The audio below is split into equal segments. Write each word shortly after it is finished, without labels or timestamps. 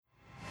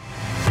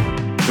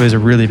It was a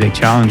really big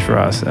challenge for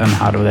us on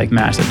how to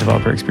match that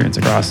developer experience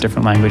across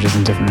different languages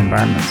and different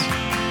environments.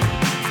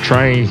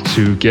 Trying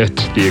to get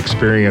the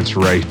experience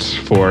right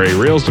for a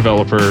Rails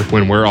developer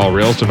when we're all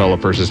Rails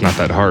developers is not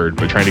that hard,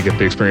 but trying to get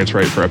the experience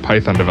right for a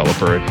Python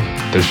developer,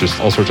 there's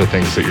just all sorts of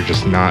things that you're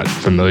just not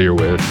familiar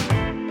with.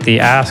 The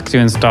ask to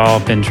install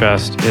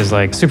Pinterest is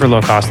super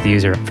low cost to the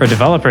user. For a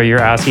developer, you're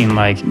asking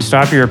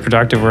stop your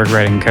productive work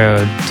writing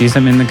code, do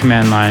something in the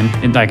command line,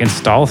 and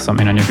install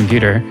something on your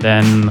computer,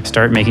 then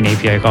start making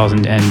API calls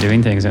and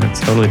doing things, and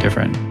it's totally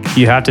different.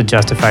 You have to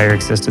justify your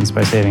existence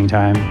by saving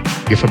time.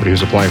 If somebody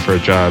who's applying for a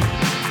job,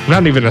 I'm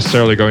not even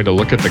necessarily going to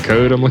look at the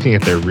code. I'm looking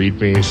at their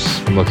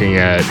readmes. I'm looking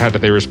at how do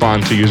they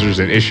respond to users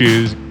and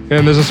issues.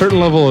 And there's a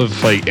certain level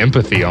of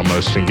empathy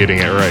almost in getting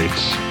it right.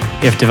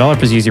 If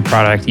developers use your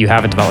product, you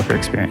have a developer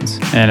experience.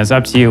 And it's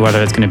up to you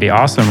whether it's going to be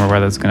awesome or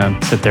whether it's going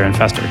to sit there and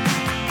fester.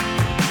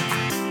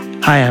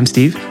 Hi, I'm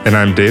Steve. And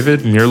I'm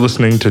David, and you're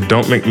listening to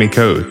Don't Make Me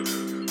Code,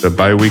 the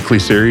bi-weekly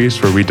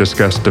series where we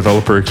discuss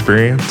developer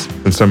experience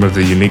and some of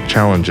the unique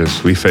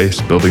challenges we face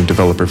building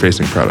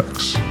developer-facing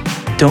products.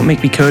 Don't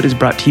Make Me Code is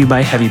brought to you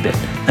by HeavyBit,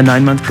 a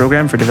 9-month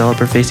program for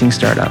developer-facing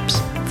startups.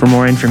 For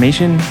more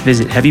information,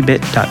 visit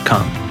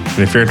heavybit.com. And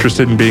if you're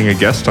interested in being a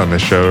guest on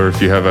this show, or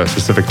if you have a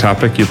specific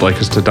topic you'd like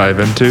us to dive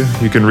into,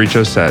 you can reach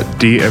us at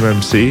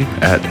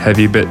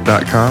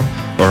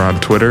dmmc@heavybit.com or on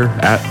Twitter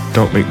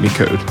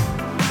 @Don'tMakeMeCode.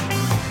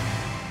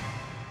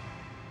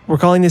 We're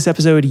calling this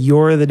episode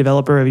You're the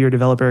Developer of Your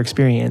Developer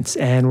Experience,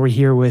 and we're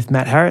here with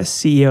Matt Harris,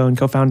 CEO and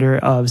co-founder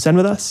of Send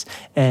With Us,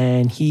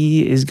 and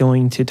he is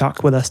going to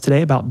talk with us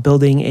today about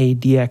building a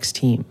DX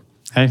team.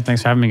 Hey,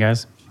 thanks for having me,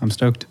 guys. I'm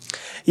stoked.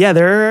 Yeah,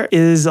 there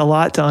is a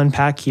lot to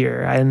unpack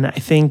here, and I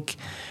think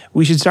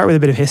we should start with a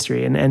bit of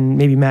history, and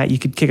maybe, Matt, you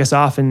could kick us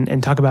off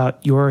and talk about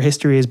your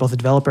history as both a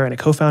developer and a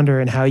co-founder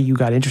and how you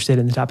got interested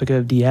in the topic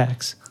of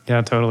DX.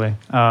 Yeah, totally.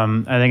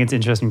 I think it's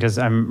interesting because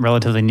I'm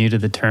relatively new to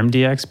the term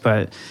DX,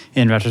 but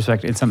in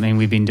retrospect, it's something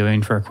we've been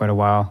doing for quite a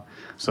while.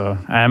 So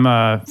I'm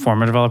a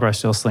former developer. I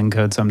still sling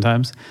code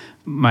sometimes.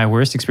 My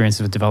worst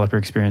experience with developer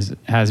experience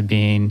has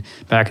been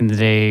back in the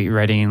day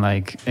writing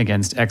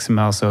against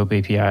XML SOAP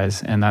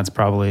APIs, and that's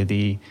probably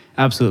the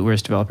absolute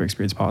worst developer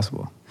experience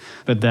possible.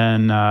 But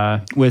then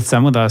with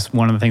Send With Us,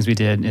 one of the things we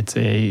did, it's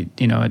a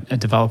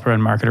developer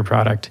and marketer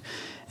product,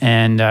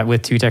 and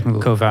with two technical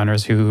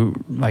co-founders who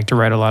like to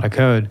write a lot of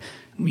code,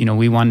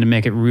 we wanted to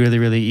make it really,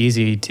 really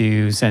easy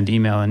to send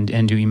email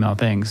and do email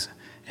things.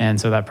 And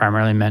so that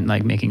primarily meant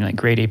making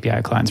great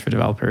API clients for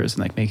developers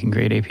and making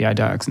great API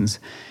docs. And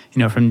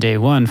from day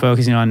one,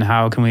 focusing on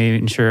how can we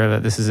ensure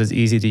that this is as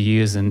easy to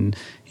use and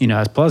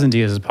as pleasant to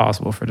use as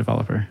possible for a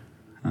developer.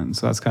 And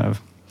so that's kind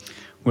of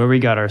where we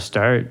got our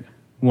start.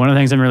 One of the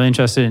things I'm really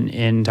interested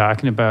in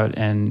talking about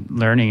and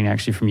learning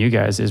actually from you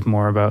guys is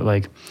more about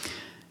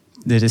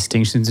the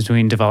distinctions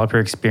between developer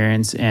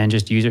experience and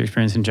just user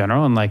experience in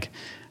general, and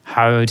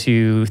how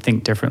to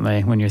think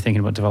differently when you're thinking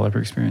about developer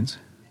experience.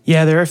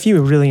 Yeah, there are a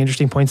few really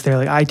interesting points there.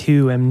 I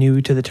too am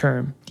new to the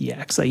term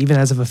DX. Even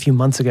as of a few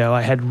months ago,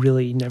 I had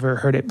really never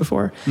heard it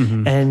before.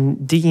 Mm-hmm.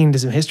 And digging into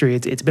some history,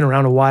 it's been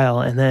around a while.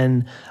 And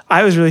then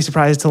I was really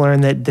surprised to learn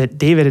that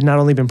David had not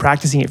only been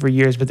practicing it for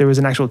years, but there was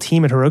an actual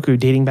team at Heroku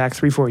dating back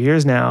 3-4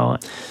 years now.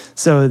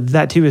 So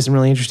that too is some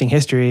really interesting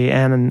history.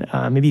 And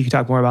maybe you could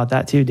talk more about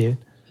that too, David.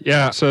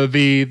 Yeah, so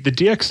the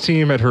DX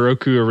team at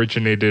Heroku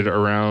originated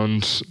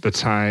around the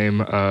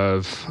time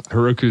of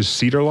Heroku's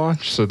Cedar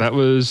launch. So that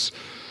was,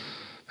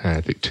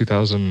 I think,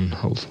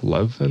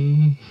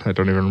 2011. I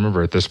don't even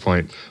remember at this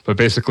point. But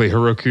basically,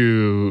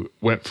 Heroku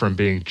went from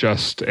being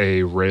just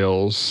a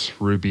Rails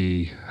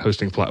Ruby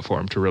hosting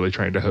platform to really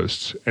trying to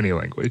host any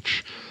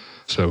language.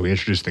 So we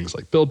introduced things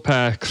like build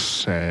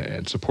packs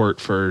and support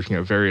for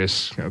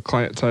various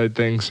client-side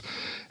things.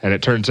 And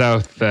it turns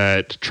out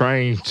that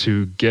trying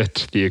to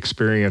get the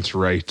experience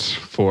right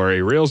for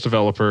a Rails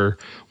developer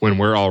when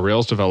we're all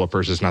Rails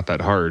developers is not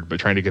that hard,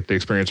 but trying to get the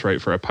experience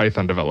right for a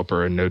Python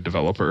developer and Node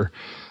developer,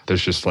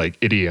 there's just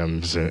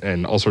idioms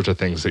and all sorts of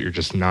things that you're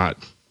just not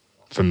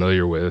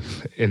familiar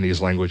with in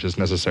these languages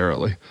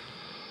necessarily.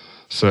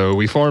 So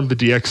we formed the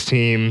DX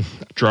team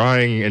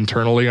drawing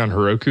internally on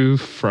Heroku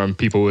from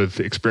people with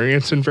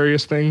experience in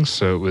various things.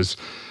 So it was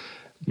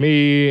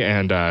me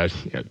and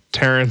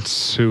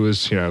Terrence, who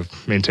was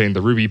maintained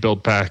the Ruby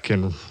build pack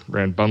and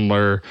ran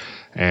Bundler,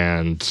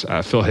 and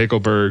Phil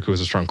Hagelberg, who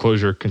was a strong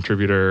Clojure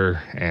contributor,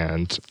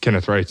 and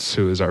Kenneth Reitz,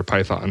 who is our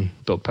Python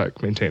build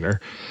pack maintainer,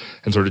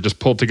 and sort of just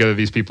pulled together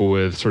these people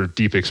with sort of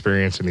deep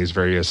experience in these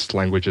various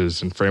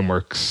languages and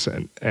frameworks,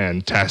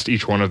 and tasked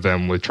each one of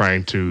them with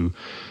trying to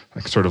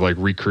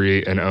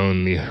recreate and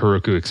own the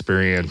Heroku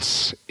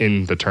experience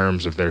in the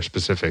terms of their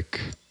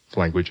specific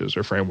languages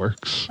or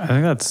frameworks. I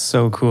think that's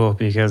so cool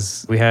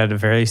because we had a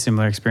very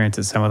similar experience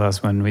at Send With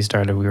Us when we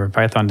started. We were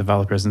Python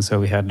developers, and so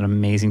we had an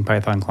amazing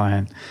Python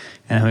client.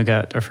 And we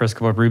got our first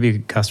couple of Ruby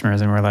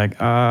customers, and we're like,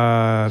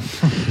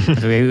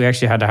 we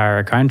actually had to hire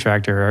a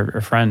contractor or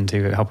a friend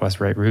to help us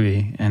write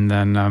Ruby. And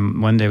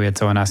then one day we had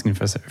someone asking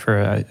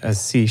for a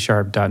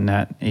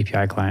C#.NET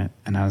API client.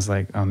 And I was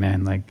like, oh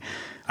man,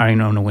 I don't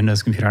even own a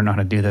Windows computer. I don't know how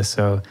to do this.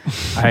 So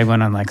I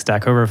went on like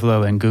Stack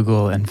Overflow and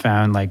Google and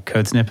found like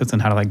code snippets on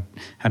how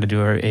to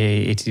do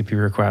a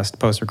HTTP request,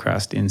 post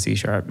request in C#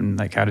 and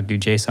like how to do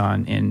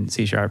JSON in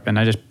C#. And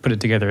I just put it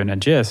together in a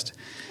gist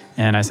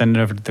and I sent it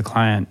over to the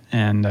client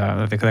and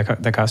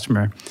the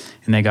customer,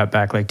 and they got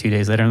back like 2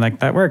 days later and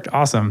like, that worked.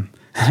 Awesome.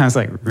 And I was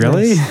like,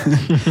 really?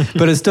 Nice.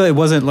 But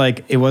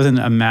it wasn't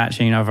a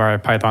matching of our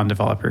Python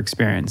developer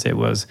experience. It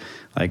was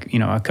like,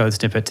 a code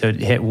snippet to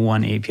hit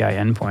one API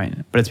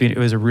endpoint. But it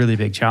was a really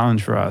big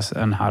challenge for us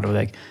on how to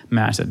like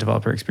match that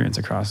developer experience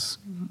across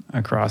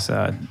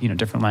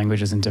different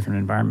languages and different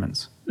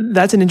environments.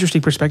 That's an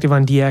interesting perspective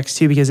on DX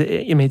too, because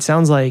it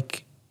sounds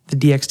like the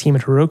DX team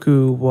at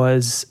Heroku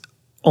was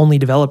only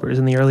developers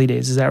in the early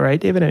days. Is that right,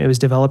 David? It was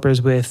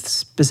developers with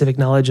specific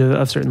knowledge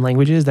of certain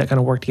languages that kind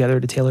of work together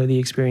to tailor the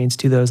experience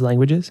to those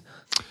languages?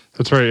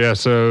 That's right, yeah.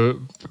 So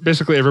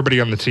basically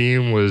everybody on the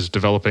team was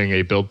developing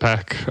a build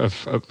pack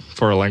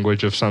for a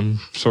language of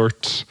some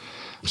sort.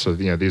 So,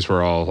 these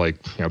were all like,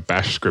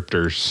 bash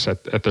scripters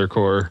at their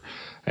core,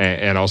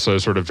 and also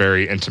sort of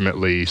very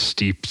intimately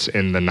steeped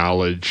in the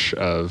knowledge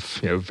of,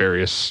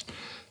 various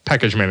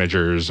package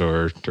managers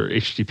or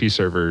HTTP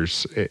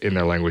servers in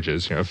their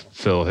languages.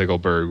 Phil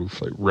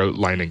Higgelberg wrote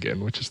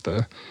Leiningen, which is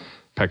the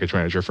package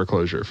manager for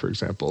Clojure, for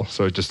example.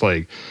 So just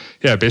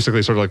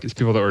basically sort of like these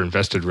people that were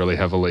invested really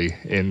heavily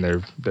in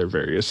their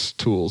various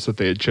tools that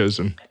they had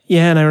chosen.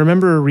 Yeah, and I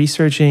remember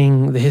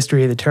researching the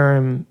history of the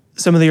term.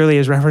 Some of the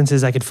earliest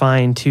references I could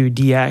find to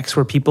DX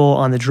were people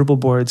on the Drupal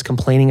boards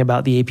complaining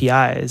about the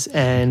APIs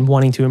and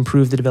wanting to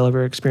improve the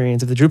developer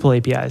experience of the Drupal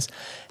APIs.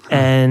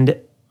 And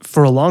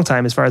for a long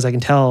time, as far as I can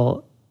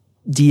tell,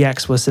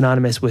 DX was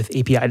synonymous with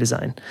API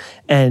design.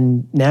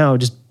 And now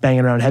just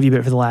banging around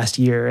HeavyBit for the last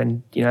year.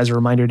 And as a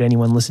reminder to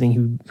anyone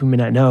listening who may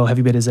not know,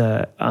 HeavyBit is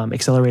a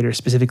accelerator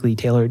specifically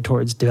tailored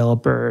towards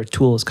developer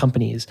tools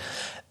companies.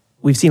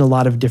 We've seen a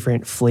lot of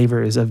different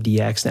flavors of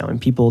DX now, and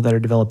people that are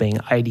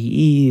developing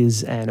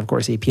IDEs and, of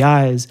course,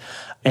 APIs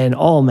and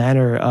all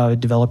manner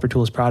of developer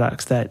tools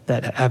products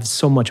that have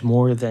so much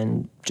more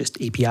than just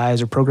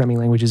APIs or programming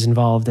languages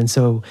involved. And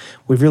so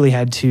we've really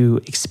had to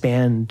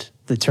expand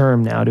the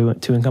term now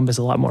to encompass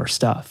a lot more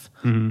stuff.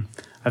 Mm-hmm.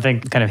 I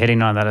think kind of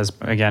hitting on that is,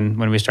 again,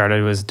 when we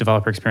started, was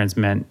developer experience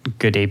meant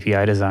good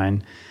API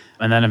design.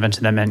 And then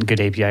eventually that meant good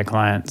API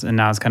clients. And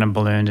now it's kind of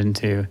ballooned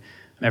into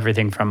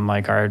everything from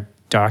like our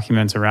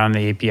documents around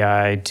the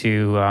API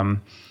to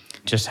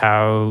just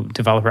how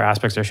developer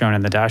aspects are shown in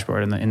the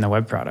dashboard in the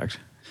web product.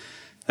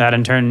 That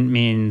in turn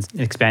means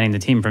expanding the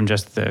team from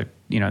just the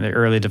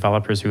early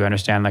developers who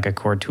understand like a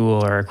core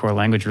tool or a core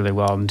language really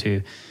well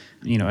into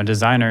a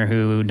designer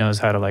who knows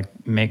how to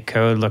like make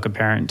code look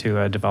apparent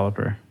to a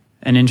developer.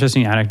 An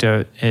interesting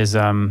anecdote is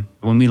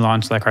when we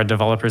launched like our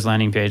developers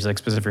landing page, like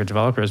specific for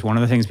developers, one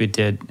of the things we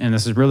did, and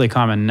this is really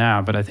common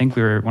now, but I think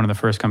we were one of the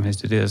first companies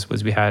to do this,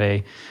 was we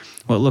had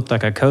what looked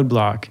like a code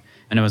block,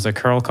 and it was a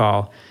curl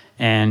call,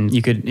 and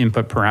you could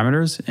input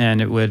parameters, and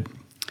it would,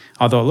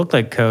 although it looked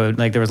like code,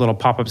 like there was a little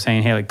pop-up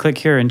saying, hey, like click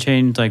here and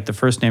change like the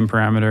first name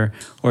parameter,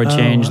 or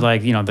change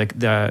like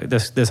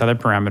this other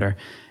parameter,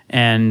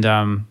 and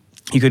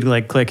you could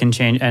like click and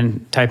change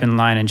and type in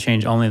line and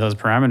change only those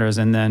parameters,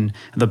 and then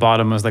at the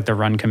bottom was like the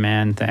run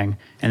command thing,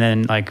 and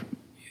then like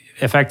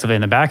effectively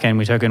in the back end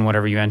we took in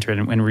whatever you entered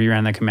and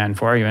reran the command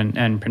for you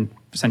and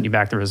sent you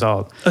back the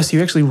result. Oh, so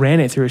you actually ran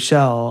it through a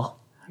shell.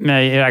 No,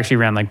 it actually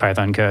ran like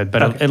Python code,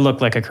 but okay. it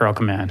looked like a curl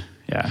command.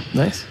 Yeah,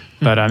 nice.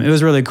 But it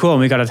was really cool, and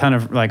we got a ton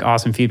of like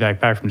awesome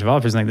feedback back from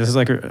developers. Like this is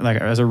like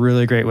as a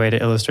really great way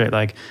to illustrate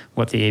like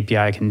what the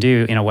API can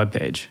do in a web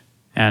page.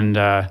 And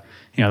that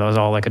was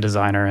all like a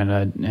designer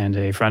and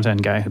a front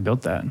end guy who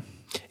built that.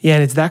 Yeah,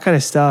 and it's that kind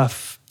of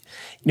stuff.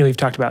 We've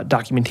talked about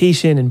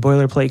documentation and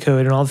boilerplate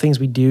code and all the things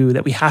we do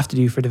that we have to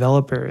do for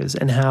developers,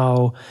 and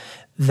how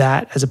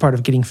that as a part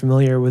of getting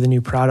familiar with a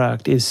new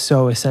product is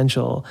so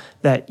essential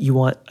that you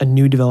want a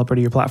new developer to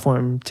your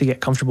platform to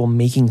get comfortable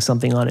making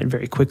something on it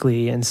very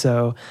quickly. And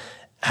so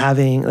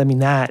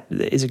that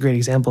is a great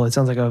example. It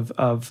sounds like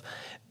of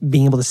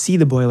being able to see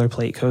the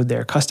boilerplate code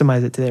there,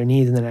 customize it to their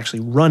needs, and then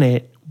actually run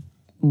it,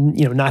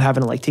 not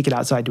having to like take it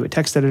outside to a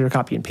text editor,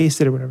 copy and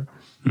paste it or whatever.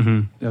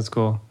 Mm-hmm. That's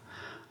cool.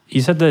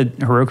 You said the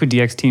Heroku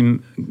DX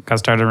team got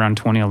started around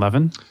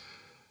 2011?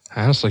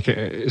 Honestly,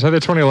 it's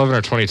either 2011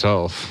 or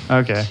 2012.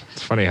 Okay.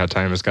 It's funny how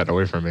time has gotten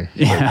away from me.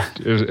 Yeah.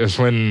 It was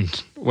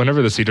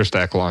whenever the Cedar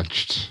Stack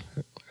launched.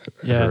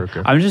 Yeah.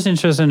 Heroku. I'm just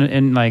interested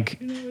in like,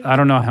 I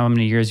don't know how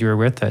many years you were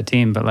with that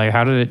team, but like,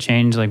 how did it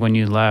change? Like when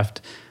you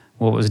left,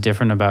 what was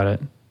different about it?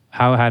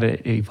 How had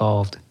it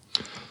evolved?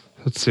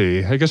 Let's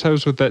see. I guess I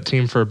was with that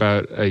team for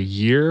about a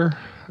year.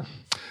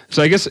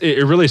 So I guess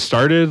it really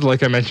started,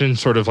 like I mentioned,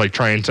 sort of like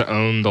trying to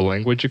own the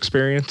language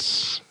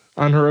experience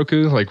on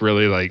Heroku, like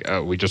really like,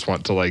 we just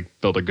want to like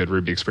build a good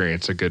Ruby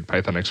experience, a good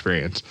Python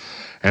experience.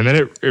 And then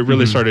it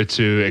really started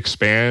to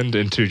expand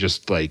into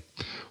just like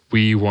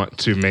we want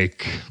to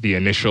make the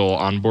initial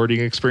onboarding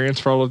experience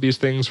for all of these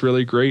things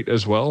really great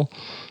as well.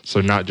 So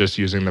not just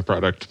using the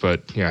product,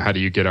 but how do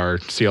you get our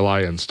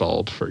CLI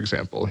installed, for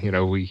example?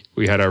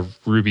 We had a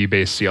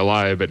Ruby-based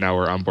CLI, but now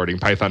we're onboarding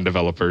Python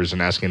developers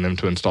and asking them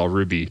to install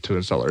Ruby to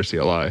install our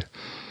CLI.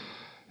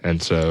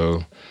 And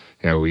so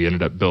we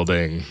ended up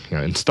building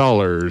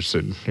installers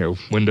and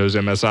Windows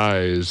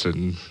MSIs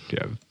and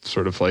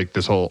sort of like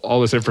all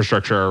this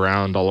infrastructure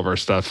around all of our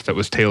stuff that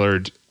was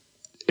tailored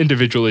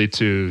individually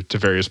to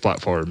various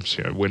platforms,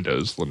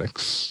 Windows,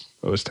 Linux,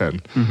 OS X.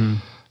 Mm-hmm.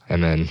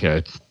 And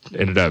then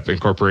ended up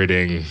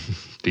incorporating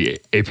the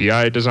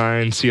API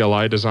design,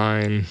 CLI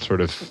design,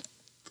 sort of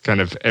kind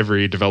of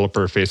every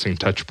developer facing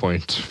touch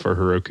point for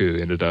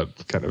Heroku ended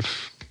up kind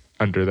of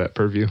under that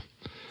purview.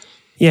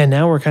 Yeah,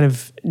 now we're kind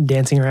of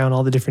dancing around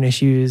all the different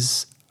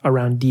issues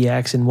around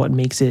DX and what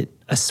makes it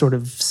a sort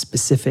of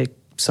specific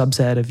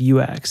subset of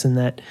UX, and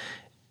that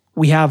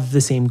we have the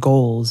same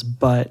goals,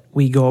 but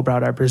we go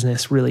about our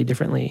business really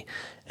differently.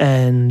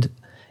 And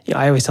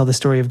I always tell the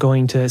story of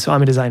so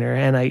I'm a designer,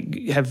 and I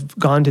have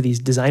gone to these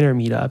designer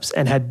meetups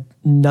and had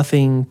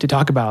nothing to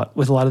talk about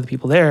with a lot of the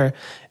people there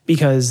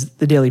because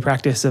the daily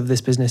practice of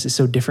this business is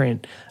so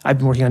different. I've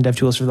been working on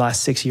DevTools for the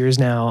last 6 years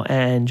now,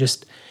 and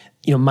just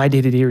my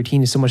day-to-day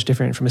routine is so much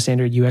different from a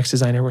standard UX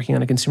designer working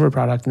on a consumer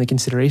product, and the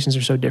considerations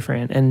are so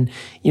different. And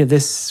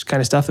this kind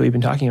of stuff that we've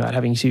been talking about,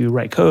 having to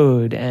write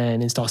code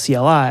and install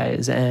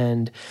CLIs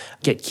and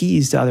get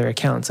keys to other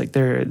accounts, like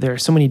there are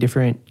so many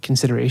different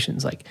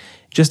considerations. Like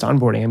just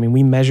onboarding. I mean,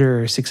 we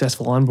measure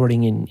successful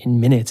onboarding in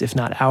minutes, if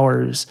not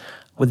hours,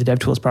 with the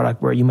DevTools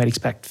product, where you might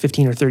expect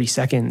 15 or 30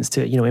 seconds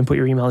to input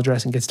your email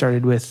address and get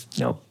started with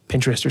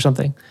Pinterest or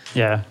something.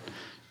 Yeah.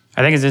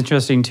 I think it's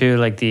interesting too,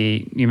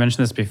 you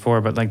mentioned this before,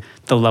 but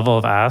the level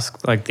of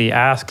ask, the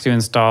ask to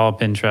install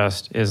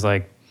Pinterest is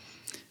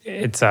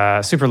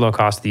it's super low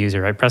cost to the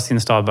user, right? Press the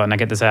install button, I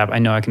get this app, I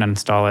know I can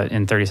uninstall it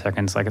in 30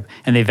 seconds,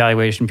 and the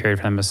evaluation period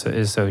for them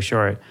is so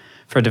short.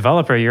 For a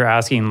developer, you're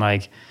asking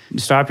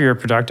stop your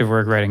productive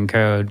work writing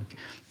code,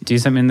 do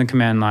something in the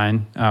command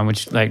line,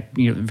 which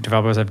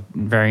developers have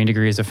varying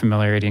degrees of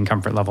familiarity and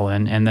comfort level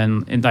in, and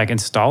then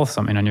install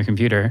something on your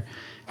computer,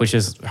 which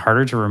is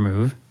harder to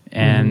remove.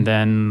 And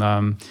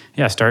then,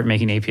 start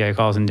making API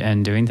calls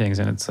and doing things.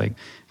 And it's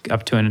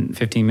up to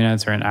 15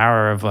 minutes or an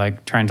hour of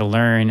trying to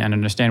learn and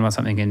understand what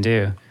something can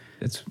do.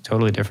 It's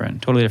totally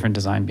different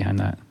design behind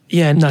that.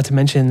 Yeah, and not to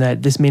mention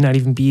that this may not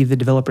even be the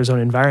developer's own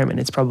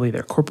environment. It's probably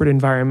their corporate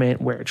environment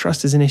where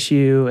trust is an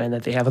issue and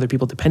that they have other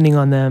people depending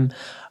on them.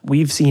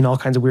 We've seen all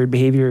kinds of weird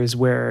behaviors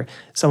where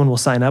someone will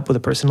sign up with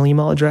a personal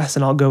email address,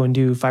 and I'll go and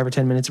do 5 or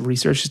 10 minutes of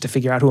research just to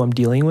figure out who I'm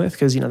dealing with,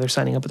 because they're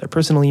signing up with their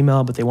personal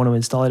email, but they want to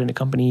install it in a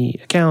company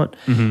account.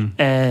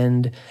 Mm-hmm.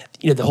 And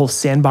the whole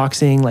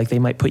sandboxing, they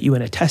might put you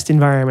in a test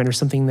environment or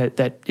something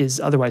that is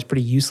otherwise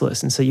pretty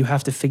useless. And so you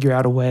have to figure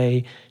out a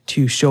way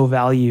to show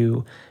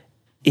value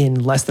in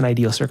less than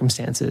ideal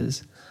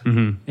circumstances.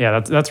 Mm-hmm. Yeah,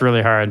 that's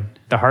really hard.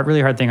 The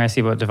really hard thing I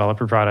see about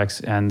developer products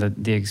and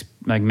the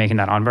making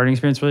that onboarding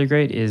experience really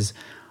great is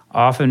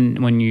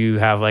often when you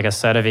have a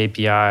set of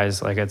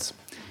APIs,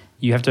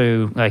 you have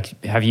to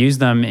have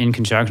used them in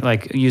conjunction,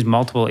 use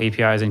multiple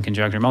APIs in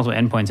conjunction, multiple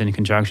endpoints in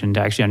conjunction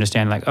to actually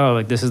understand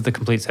this is the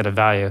complete set of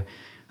value.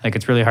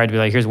 It's really hard to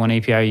be here's one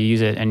API, you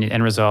use it, and the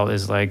end result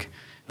is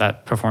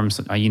that performs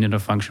a unit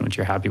of function which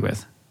you're happy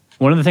with.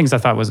 One of the things I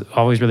thought was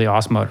always really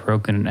awesome about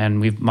Heroku, and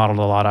we've modeled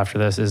a lot after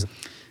this, is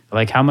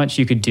how much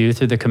you could do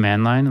through the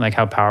command line,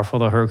 how powerful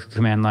the Heroku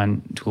command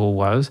line tool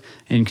was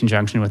in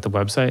conjunction with the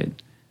website.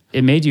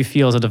 It made you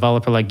feel as a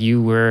developer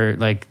you were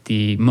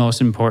the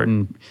most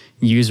important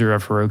user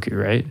of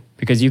Heroku, right?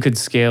 Because you could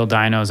scale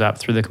dynos up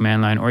through the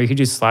command line, or you could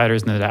use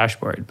sliders in the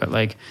dashboard,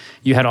 but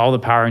you had all the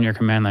power in your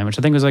command line, which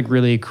I think was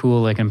really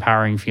cool,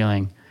 empowering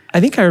feeling. I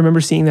think I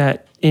remember seeing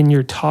that in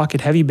your talk at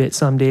HeavyBit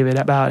some, David,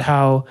 about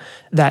how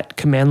that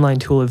command line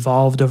tool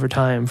evolved over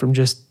time from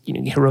just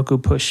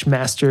Heroku push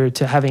master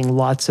to having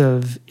lots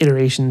of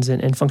iterations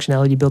and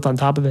functionality built on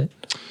top of it.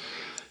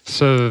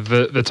 So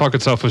the talk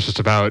itself was just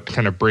about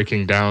kind of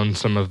breaking down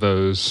some of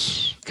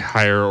those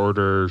higher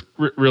order,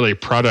 really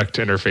product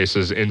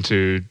interfaces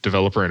into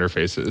developer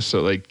interfaces.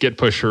 So Git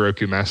push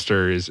Heroku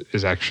master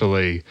is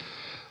actually...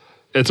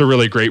 It's a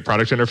really great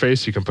product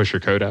interface. You can push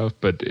your code out,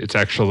 but it's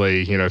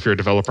actually, if you're a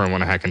developer and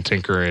want to hack and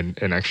tinker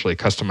and actually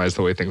customize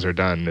the way things are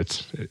done,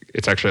 it's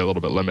actually a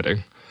little bit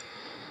limiting.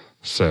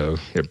 So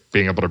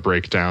being able to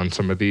break down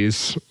some of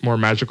these more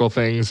magical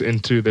things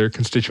into their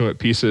constituent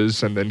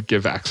pieces and then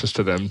give access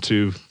to them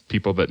to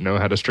people that know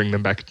how to string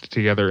them back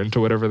together into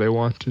whatever they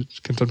want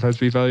can sometimes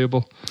be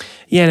valuable.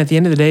 Yeah, and at the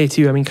end of the day,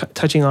 too,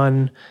 touching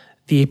on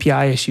the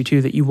API issue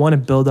too, that you want to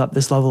build up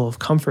this level of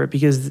comfort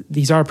because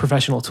these are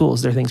professional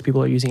tools. They're things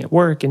people are using at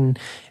work, and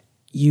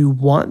you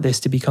want this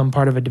to become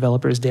part of a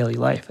developer's daily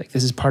life.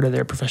 This is part of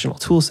their professional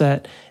tool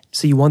set.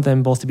 So you want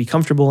them both to be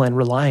comfortable and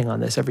relying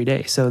on this every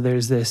day. So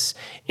there's this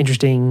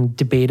interesting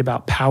debate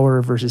about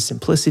power versus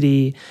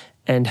simplicity,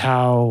 and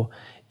how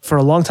for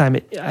a long time,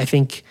 I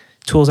think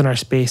tools in our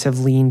space have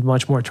leaned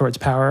much more towards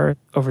power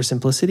over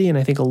simplicity. And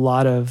I think a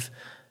lot of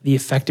the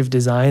effective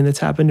design that's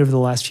happened over the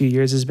last few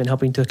years has been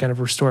helping to kind of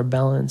restore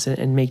balance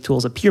and make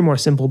tools appear more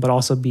simple, but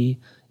also be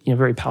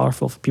very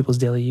powerful for people's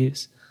daily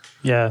use.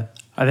 Yeah.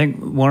 I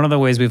think one of the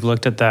ways we've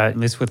looked at that, at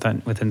least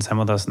within some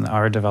of those in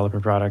our developer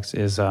products,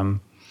 is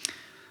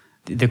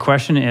the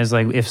question is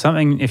like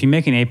if you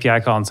make an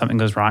API call and something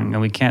goes wrong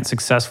and we can't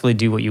successfully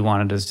do what you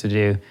wanted us to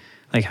do,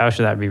 like how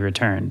should that be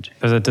returned?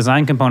 There's a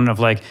design component of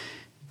like,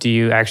 do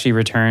you actually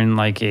return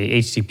like a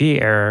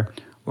HTTP error,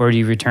 or do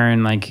you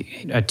return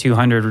like a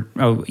 200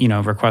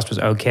 request was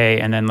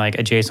okay and then like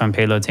a JSON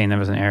payload saying there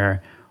was an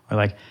error? Or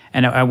like,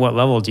 and at what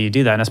level do you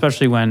do that? And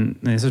especially when,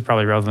 and this is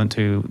probably relevant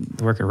to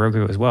the work at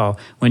Roku as well,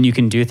 when you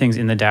can do things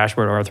in the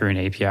dashboard or through an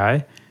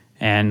API,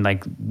 and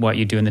like what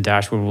you do in the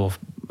dashboard will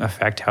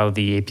affect how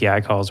the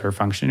API calls are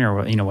functioning, or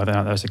whether or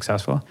not they're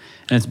successful.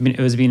 And it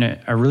was been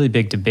a really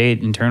big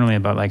debate internally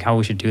about like how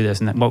we should do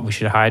this and what we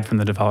should hide from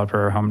the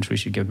developer or how much we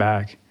should give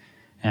back.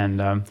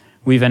 And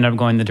we've ended up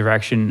going the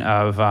direction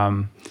of,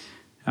 on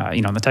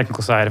the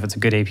technical side, if it's a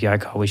good API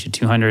call, we should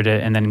 200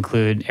 it and then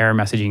include error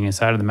messaging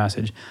inside of the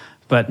message,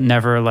 but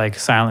never like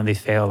silently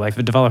fail. Like if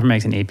a developer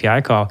makes an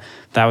API call,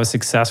 that was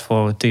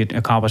successful to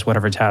accomplish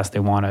whatever task they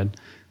wanted.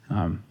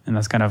 And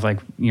that's kind of like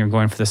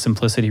going for the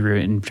simplicity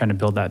route and trying to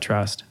build that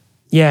trust.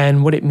 Yeah,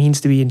 and what it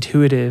means to be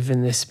intuitive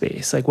in this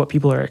space, like what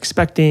people are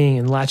expecting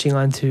and latching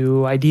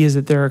onto ideas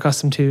that they're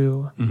accustomed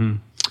to. Mm-hmm.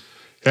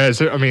 Yeah,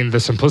 the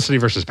simplicity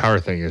versus power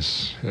thing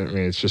is,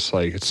 it's just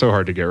like, it's so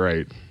hard to get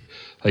right.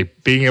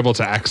 Like being able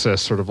to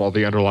access sort of all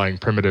the underlying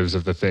primitives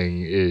of the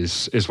thing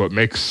is what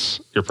makes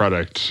your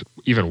product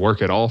even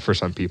work at all for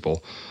some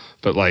people.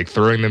 But like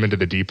throwing them into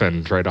the deep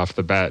end right off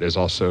the bat is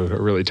also a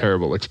really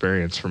terrible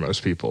experience for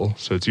most people.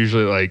 So it's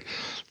usually like,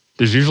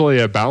 there's usually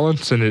a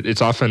balance, and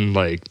it's often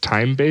like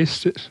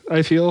time-based,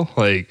 I feel.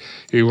 Like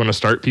you want to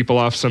start people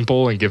off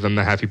simple and give them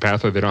the happy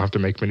path where they don't have to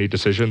make many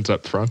decisions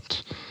up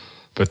front.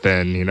 But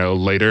then,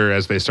 later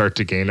as they start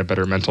to gain a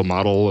better mental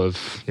model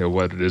of,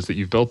 what it is that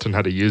you've built and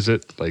how to use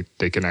it, like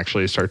they can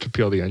actually start to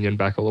peel the onion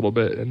back a little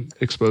bit and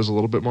expose a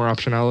little bit more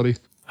optionality.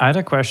 I had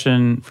a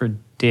question for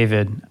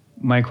David.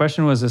 My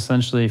question was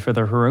essentially for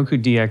the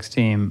Heroku DX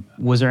team,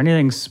 was there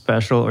anything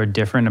special or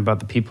different about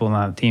the people on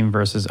that team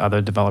versus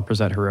other developers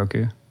at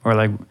Heroku? Or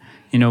like,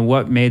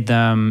 what made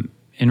them,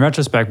 in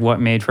retrospect, what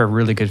made for a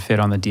really good fit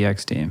on the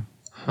DX team?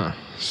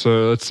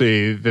 So let's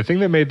see. The thing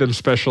that made them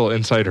special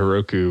inside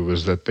Heroku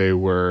was that they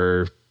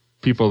were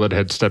people that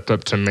had stepped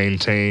up to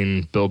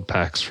maintain build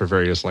packs for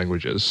various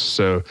languages.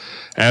 So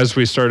as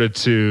we started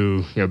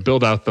to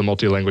build out the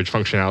multi-language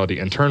functionality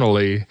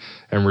internally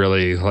and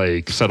really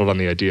like settled on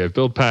the idea of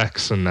build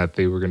packs and that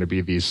they were going to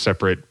be these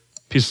separate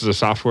pieces of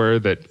software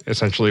that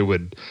essentially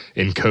would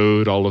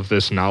encode all of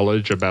this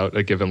knowledge about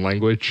a given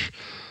language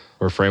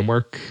or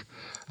framework.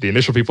 The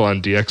initial people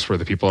on DX were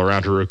the people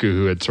around Heroku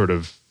who had sort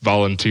of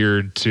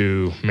volunteered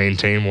to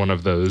maintain one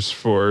of those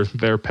for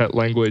their pet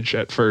language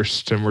at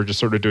first, and we're just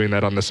sort of doing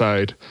that on the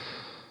side.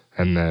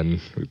 And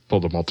then we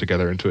pulled them all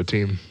together into a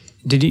team.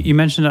 Did you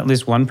mention at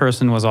least one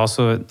person was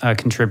also a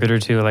contributor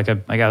to like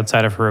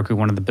outside of Heroku,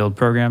 one of the build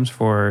programs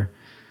for,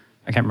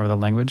 I can't remember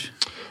the language.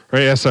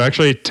 Right, yeah. So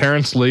actually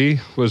Terrence Lee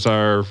was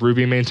our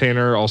Ruby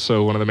maintainer,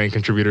 also one of the main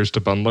contributors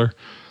to Bundler.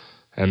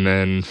 And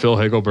then Phil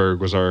Hagelberg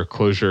was our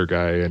Clojure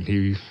guy, and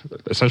he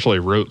essentially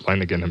wrote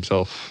Leiningen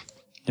himself.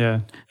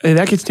 Yeah.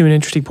 That gets to an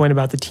interesting point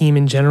about the team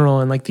in general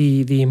and like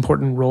the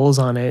important roles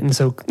on it. And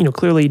so,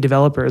 clearly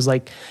developers,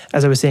 like,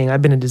 as I was saying,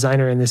 I've been a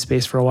designer in this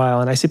space for a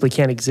while, and I simply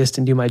can't exist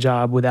and do my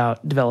job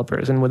without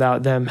developers and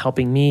without them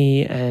helping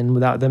me and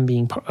without them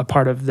being a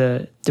part of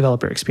the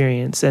developer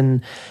experience.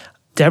 And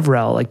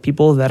DevRel, like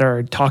people that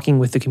are talking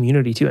with the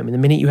community too. I mean, the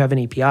minute you have an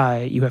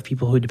API, you have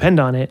people who depend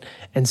on it.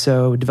 And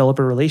so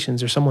developer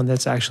relations or someone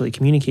that's actually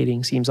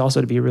communicating seems also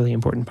to be a really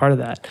important part of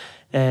that.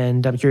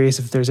 And I'm curious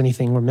if there's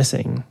anything we're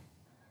missing.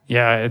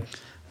 Yeah,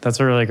 that's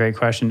a really great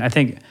question. I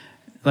think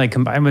like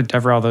combined with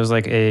DevRel, there's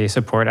like a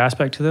support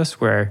aspect to this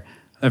where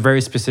a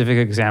very specific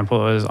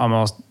example is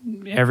almost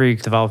every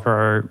developer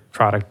or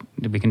product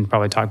that we can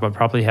probably talk about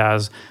probably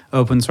has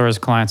open source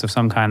clients of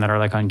some kind that are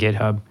like on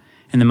GitHub.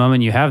 And the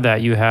moment you have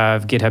that, you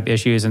have GitHub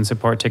issues and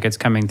support tickets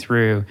coming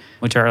through,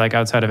 which are like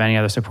outside of any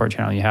other support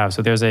channel you have.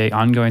 So there's a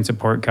ongoing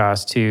support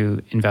cost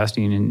to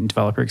investing in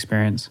developer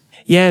experience.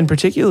 Yeah, and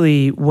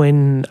particularly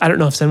when, I don't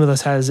know if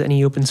Zenwithus has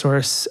any open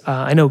source.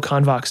 I know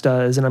Convox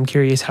does, and I'm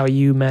curious how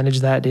you manage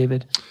that,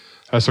 David.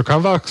 So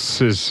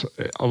Convox is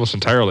almost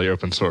entirely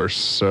open source.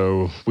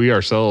 So we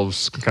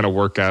ourselves kind of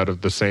work out of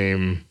the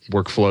same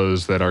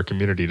workflows that our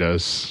community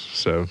does.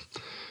 So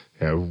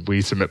we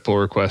submit pull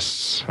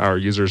requests, our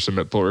users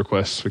submit pull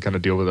requests. We kind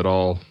of deal with it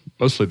all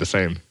mostly the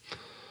same.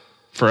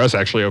 For us,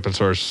 actually, open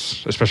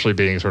source, especially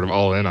being sort of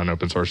all in on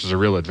open source, is a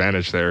real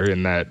advantage there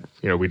in that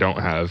we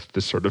don't have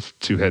this sort of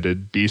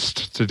two-headed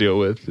beast to deal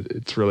with.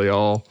 It's really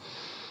all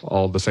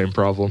the same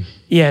problem.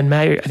 Yeah, and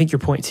Matt, I think your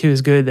point too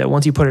is good that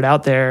once you put it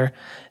out there,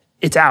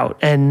 it's out,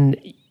 and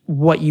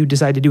what you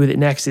decide to do with it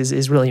next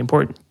is really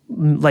important.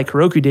 Like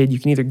Heroku did, you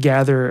can either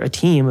gather a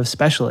team of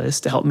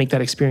specialists to help make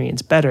that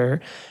experience better.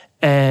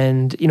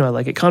 And,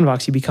 like at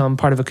Convox, you become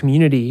part of a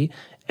community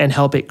and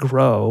help it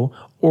grow,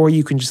 or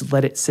you can just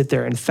let it sit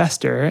there and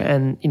fester.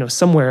 And,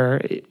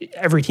 somewhere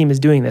every team is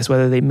doing this,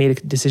 whether they made a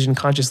decision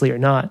consciously or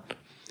not.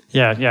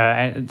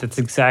 Yeah. That's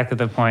exactly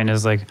the point,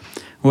 is like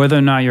whether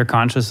or not you're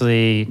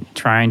consciously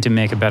trying to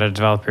make a better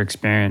developer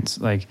experience.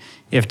 Like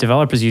if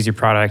developers use your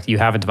product, you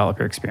have a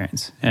developer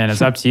experience. And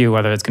it's up to you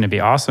whether it's going to be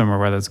awesome or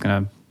whether it's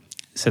going to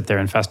sit there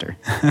and fester.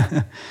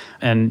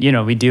 And,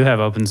 we do have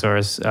open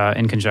source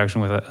in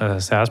conjunction with a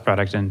SaaS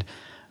product. And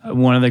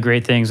one of the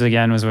great things,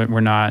 again, was we're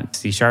not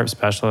C#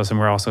 specialists, and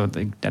we're also at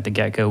the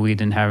get-go, we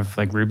didn't have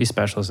like Ruby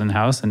specialists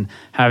in-house, and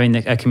having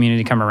a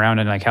community come around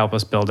and like help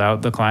us build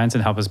out the clients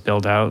and help us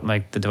build out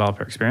like the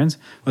developer experience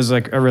was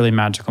like a really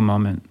magical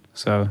moment.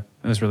 So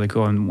it was really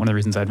cool, and one of the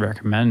reasons I'd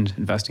recommend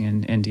investing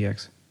in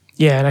DX.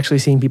 Yeah, and actually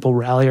seeing people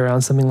rally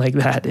around something like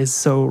that is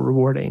so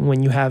rewarding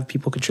when you have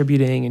people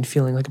contributing and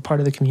feeling like a part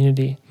of the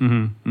community.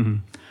 Mm-hmm, mm-hmm.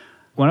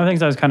 One of the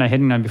things I was kind of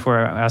hitting on before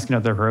asking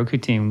about the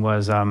Heroku team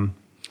was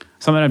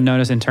something I've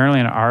noticed internally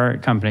in our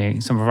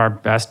company. Some of our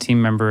best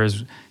team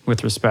members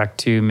with respect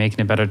to making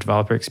a better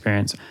developer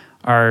experience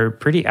are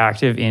pretty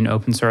active in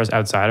open source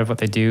outside of what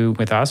they do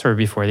with us or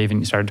before they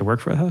even started to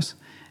work with us.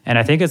 And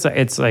I think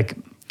it's like,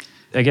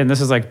 again,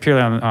 this is like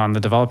purely on the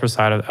developer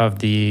side of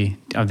the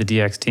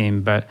DX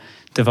team, but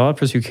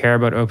developers who care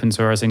about open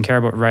source and care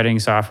about writing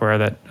software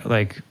that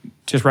like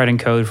just writing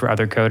code for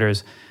other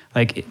coders,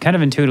 like kind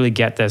of intuitively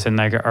get this and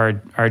like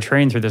are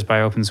trained through this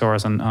by open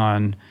source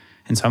on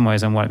in some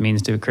ways on what it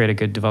means to create a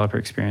good developer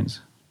experience.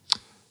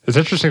 It's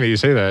interesting that you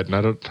say that,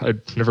 and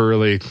I'd never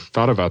really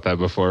thought about that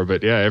before.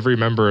 But yeah, every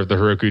member of the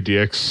Heroku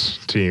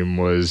DX team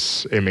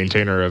was a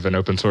maintainer of an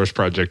open source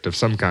project of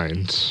some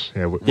kind.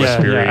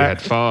 Wes Beery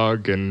had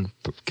Fog, and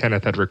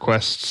Kenneth had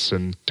Requests,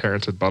 and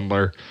Terrence had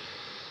Bundler.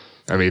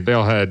 I mean, they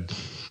all had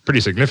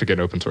pretty significant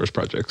open source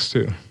projects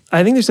too.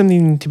 I think there's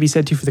something to be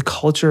said too for the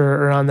culture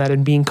around that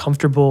and being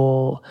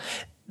comfortable.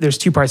 There's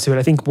two parts to it.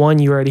 I think one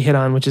you already hit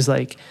on, which is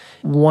like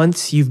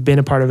once you've been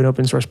a part of an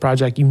open source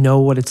project, you know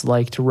what it's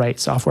like to write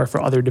software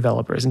for other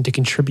developers and to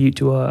contribute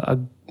to a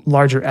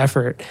larger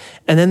effort.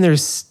 And then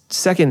there's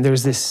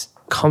this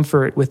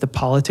comfort with the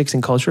politics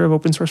and culture of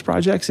open source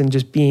projects and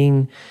just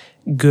being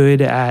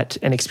good at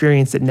and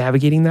experienced at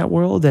navigating that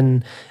world.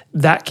 And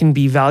that can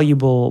be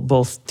valuable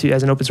both to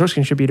as an open source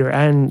contributor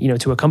and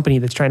to a company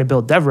that's trying to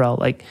build DevRel.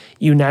 Like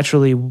you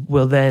naturally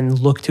will then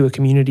look to a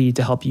community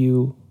to help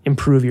you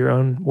improve your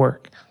own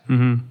work.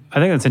 Mm-hmm. I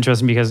think that's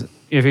interesting because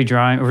if we're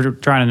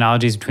drawing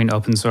analogies between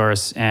open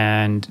source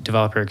and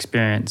developer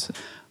experience,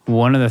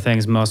 one of the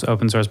things most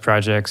open source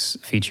projects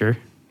feature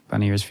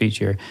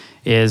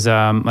is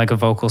like a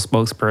vocal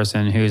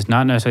spokesperson who's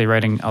not necessarily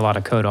writing a lot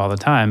of code all the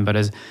time, but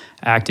is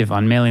active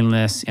on mailing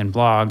lists and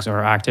blogs or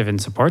active in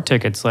support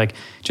tickets, like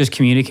just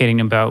communicating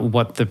about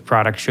what the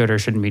product should or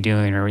shouldn't be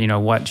doing, or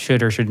what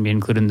should or shouldn't be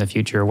included in the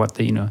future, or what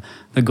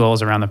the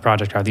goals around the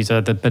project are. These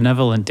are the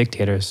benevolent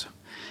dictators.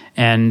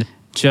 And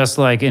just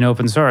like in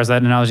open source,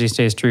 that analogy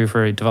stays true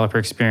for a developer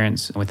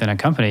experience within a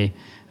company.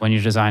 When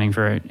you're designing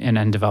for an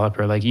end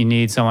developer, like you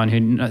need someone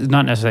who is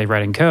not necessarily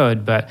writing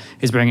code, but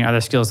is bringing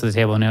other skills to the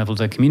table and able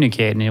to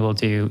communicate and able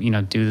to,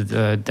 do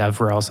the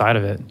DevRel side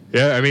of it.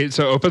 Yeah, I mean,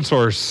 so open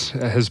source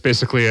has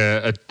basically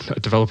a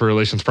developer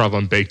relations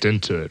problem baked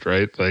into it,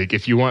 right? Like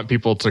if you want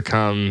people to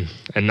come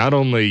and not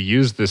only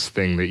use this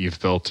thing that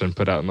you've built and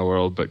put out in the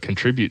world, but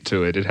contribute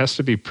to it, it has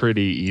to be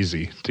pretty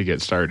easy to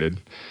get started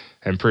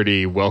and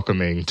pretty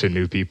welcoming to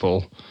new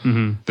people.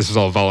 Mm-hmm. This is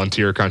all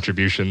volunteer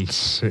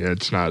contributions.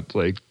 It's not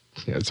like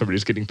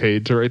somebody's getting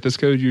paid to write this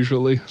code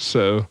usually.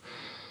 So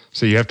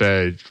you have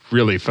to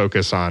really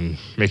focus on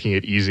making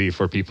it easy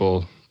for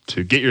people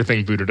to get your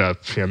thing booted up,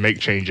 make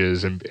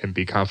changes and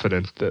be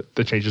confident that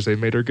the changes they've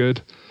made are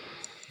good.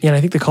 Yeah, and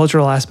I think the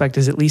cultural aspect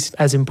is at least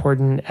as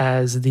important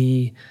as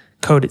the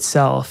code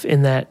itself,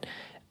 in that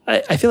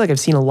I feel like I've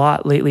seen a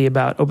lot lately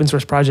about open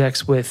source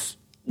projects with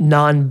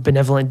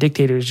non-benevolent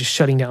dictators just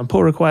shutting down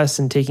pull requests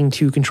and taking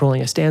too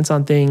controlling a stance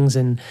on things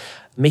and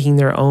making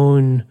their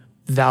own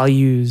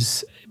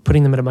values,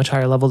 putting them at a much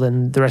higher level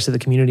than the rest of the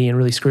community and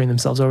really screwing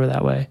themselves over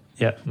that way.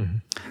 Yeah. Mm-hmm.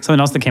 Something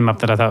else that came up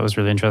that I thought was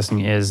really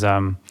interesting is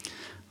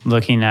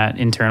looking at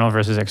internal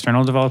versus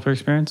external developer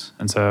experience.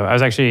 And so I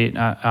was actually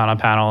on a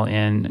panel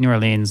in New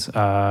Orleans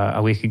a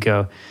week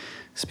ago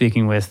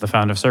speaking with the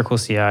founder of Circle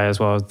CI as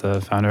well as the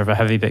founder of a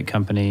heavy bit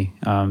company,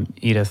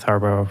 Edith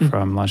Harborough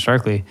from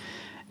LaunchDarkly.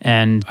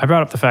 And I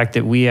brought up the fact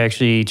that we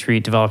actually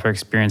treat developer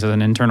experience as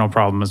an internal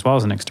problem as well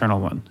as an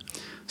external one.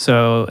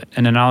 So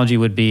an analogy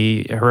would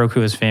be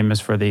Heroku is famous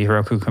for the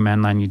Heroku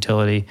command line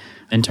utility.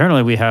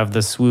 Internally, we have the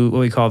SWU, what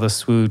we call the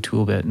SWU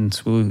toolbit, and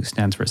SWU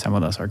stands for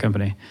Assemble With Us, our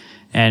company.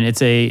 And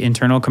it's a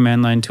internal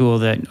command line tool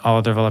that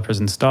all developers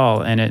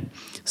install, and it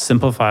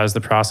simplifies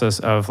the process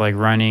of like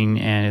running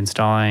and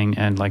installing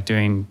and like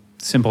doing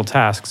simple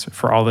tasks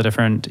for all the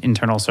different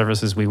internal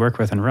services we work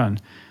with and run.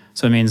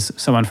 So it means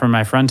someone from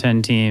my front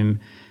end team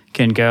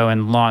can go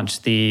and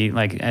launch the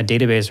like a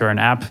database or an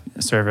app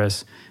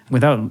service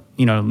without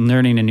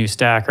learning a new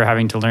stack or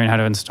having to learn how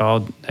to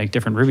install like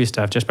different Ruby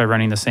stuff just by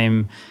running the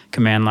same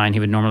command line he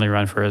would normally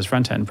run for his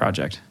front end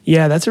project.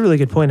 Yeah, that's a really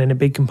good point and a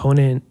big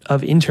component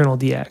of internal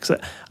DX.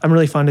 I'm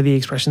really fond of the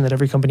expression that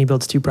every company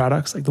builds two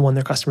products, like the one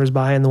their customers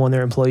buy and the one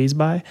their employees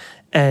buy,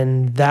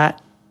 and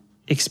that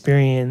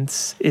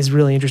experience is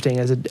really interesting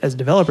as a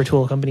developer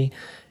tool company.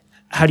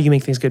 How do you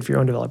make things good for your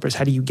own developers?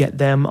 How do you get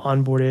them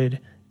onboarded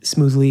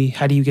smoothly?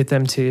 How do you get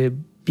them to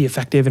be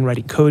effective in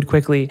writing code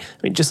quickly? I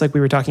mean, just like we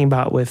were talking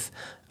about with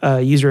a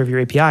user of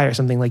your API or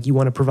something, like you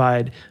want to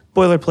provide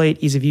boilerplate,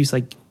 ease of use,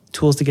 like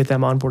tools to get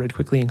them onboarded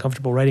quickly and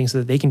comfortable writing so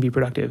that they can be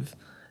productive.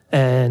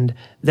 And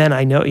then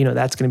I know,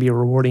 that's going to be a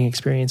rewarding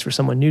experience for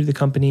someone new to the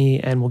company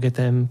and will get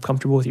them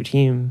comfortable with your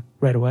team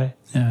right away.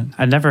 Yeah,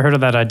 I'd never heard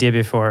of that idea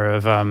before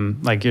of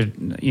like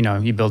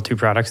you build two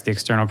products, the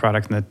external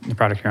product and the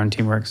product your own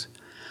team works.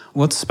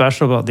 What's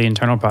special about the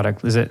internal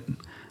product?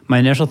 My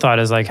initial thought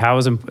is like,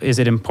 is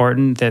it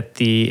important that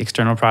the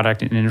external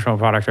product and internal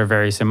product are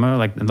very similar?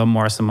 Like the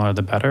more similar,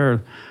 the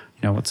better.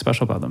 Or, what's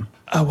special about them?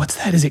 What's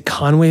that? Is it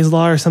Conway's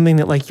Law or something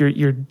that like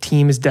your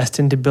team is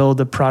destined to build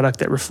a product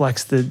that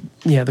reflects the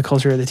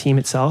culture of the team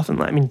itself?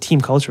 And I mean, team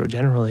culture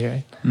generally,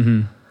 right?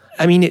 Mm-hmm.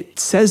 I mean, it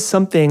says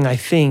something, I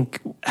think,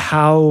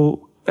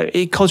 how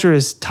culture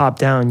is top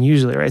down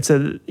usually, right?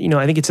 So,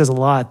 I think it says a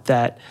lot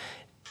that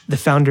the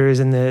founders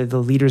and the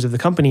leaders of the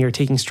company are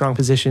taking strong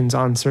positions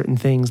on certain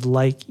things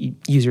like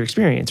user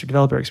experience or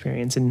developer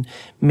experience and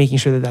making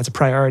sure that that's a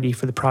priority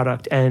for the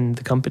product and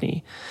the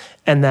company.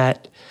 And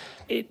that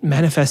it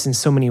manifests in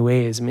so many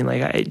ways. I mean,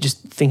 like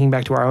just thinking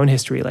back to our own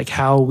history, like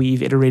how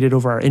we've iterated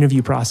over our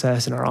interview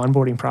process and our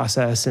onboarding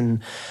process and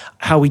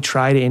how we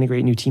try to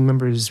integrate new team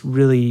members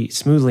really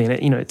smoothly.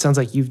 And it sounds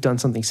like you've done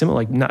something similar,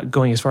 like not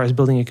going as far as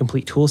building a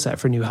complete tool set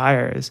for new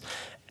hires.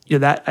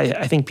 That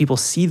I think people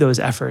see those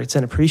efforts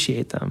and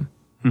appreciate them.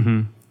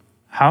 Mm-hmm.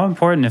 How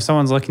important, if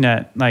someone's looking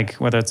at like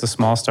whether it's a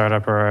small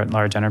startup or a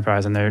large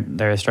enterprise and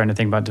they're starting to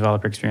think about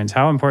developer experience,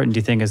 how important do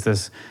you think is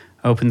this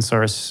open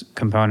source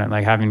component,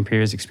 like having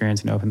previous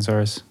experience in open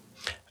source?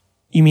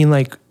 You mean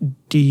like,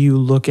 do you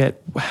look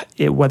at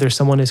whether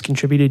someone has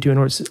contributed to an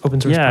open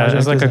source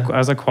project? Yeah,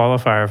 as a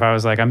qualifier. If I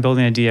was like, I'm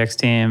building a DX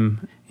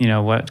team,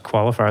 what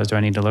qualifiers do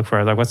I need to look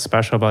for? Like, what's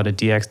special about a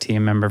DX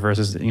team member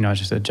versus,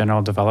 just a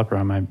general developer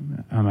on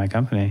my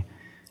company?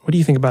 What do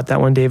you think about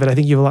that one, David? I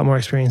think you have a lot more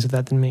experience with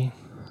that than me.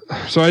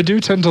 So I do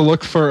tend to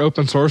look for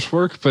open source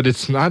work, but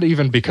it's not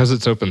even because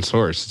it's open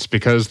source. It's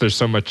because there's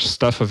so much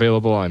stuff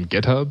available on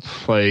GitHub.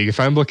 Like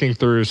if I'm looking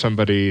through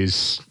somebody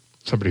who's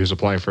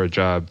applying for a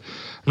job,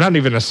 I'm not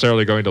even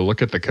necessarily going to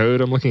look at the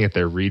code. I'm looking at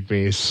their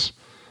readmes.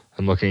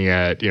 I'm looking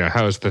at,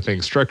 how is the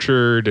thing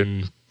structured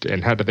and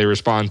how do they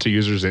respond to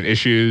users and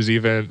issues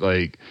even,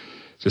 like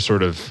just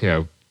sort of,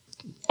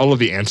 all of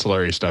the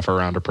ancillary stuff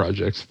around a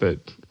project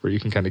where you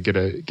can kind of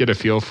get a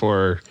feel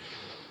for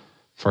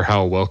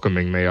how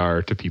welcoming they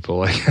are to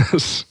people, I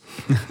guess.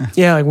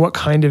 Yeah, like what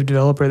kind of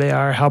developer they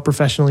are, how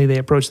professionally they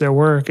approach their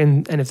work,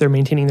 and if they're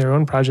maintaining their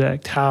own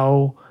project,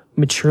 how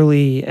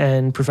maturely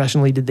and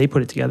professionally did they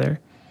put it together?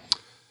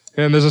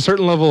 And there's a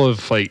certain level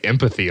of like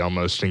empathy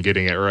almost in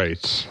getting it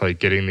right, like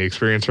getting the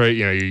experience right.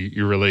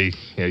 You really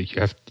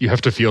you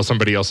have to feel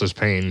somebody else's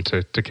pain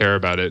to care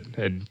about it,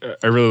 and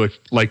I really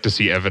like to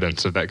see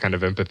evidence of that kind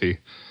of empathy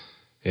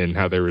in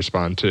how they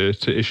respond to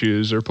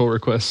issues or pull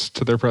requests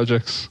to their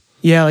projects.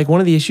 Yeah, like one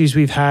of the issues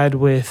we've had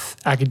with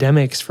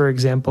academics, for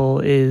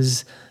example,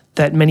 is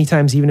that many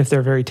times, even if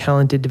they're very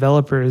talented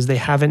developers, they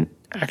haven't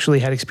actually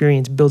had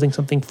experience building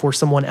something for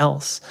someone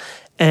else.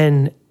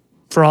 And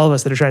for all of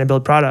us that are trying to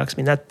build products, I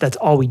mean, that's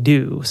all we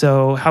do.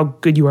 So how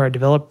good you are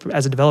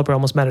as a developer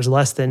almost matters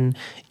less than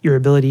your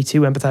ability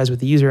to empathize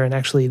with the user and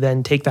actually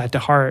then take that to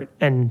heart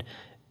and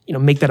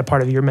make that a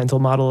part of your mental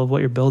model of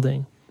what you're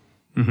building.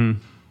 Mm-hmm.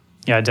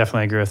 Yeah, I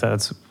definitely agree with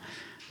that.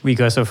 We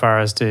go so far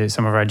as to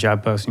some of our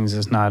job postings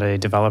is not a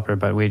developer,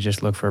 but we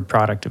just look for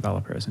product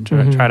developers and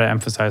try to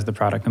emphasize the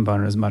product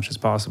component as much as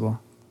possible.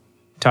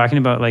 Talking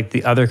about like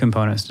the other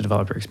components to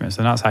developer experience,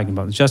 they're not side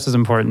components. Just as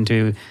important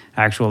to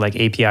actual like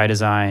API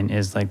design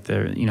is like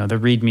the the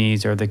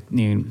READMEs or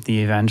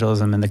the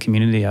evangelism and the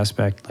community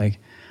aspect. Like,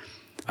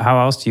 how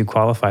else do you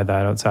qualify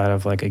that outside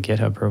of like a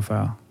GitHub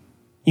profile?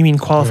 You mean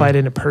qualified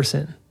in a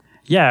person?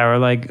 Yeah, or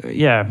like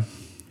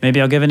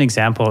maybe I'll give an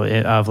example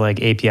of like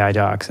API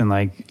docs and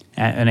like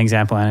an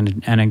example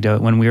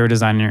anecdote. When we were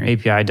designing our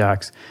API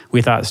docs,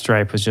 we thought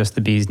Stripe was just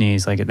the bee's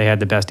knees. Like they had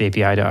the best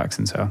API docs,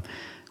 and so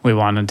we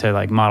wanted to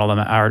like model them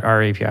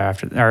our API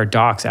after our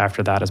docs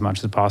after that as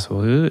much as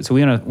possible. So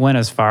we went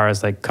as far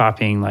as like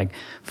copying like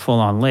full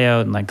on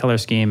layout and like color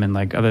scheme and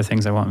like other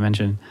things I won't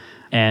mention.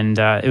 And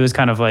it was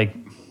kind of like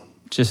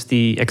just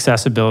the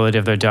accessibility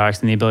of their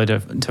docs and the ability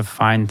to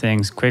find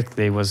things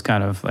quickly was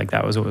kind of like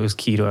that was what was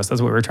key to us.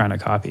 That's what we were trying to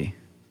copy.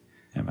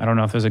 I don't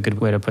know if there's a good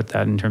way to put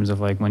that in terms of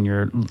like when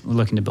you're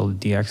looking to build a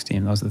DX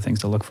team, those are the things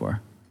to look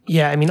for.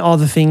 Yeah, I mean, all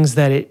the things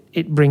that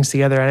it brings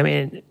together. I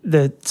mean,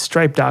 the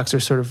Stripe docs are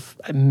sort of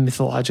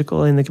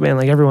mythological in the command.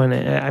 Like everyone,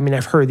 I mean,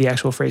 I've heard the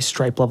actual phrase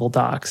Stripe level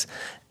docs,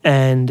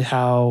 and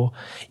how,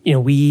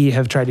 we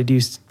have tried to do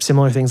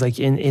similar things like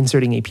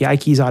inserting API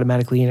keys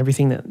automatically and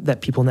everything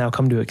that people now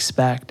come to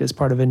expect as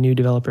part of a new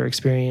developer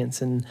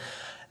experience. And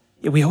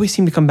we always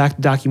seem to come back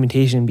to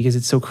documentation because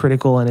it's so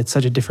critical and it's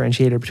such a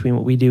differentiator between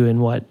what we do and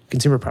what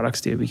consumer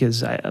products do,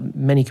 because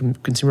many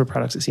consumer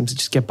products, it seems to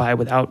just get by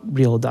without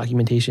real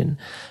documentation.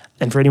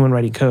 And for anyone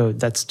writing code,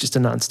 that's just a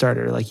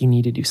non-starter. Like, you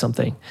need to do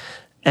something.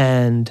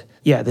 And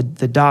yeah, the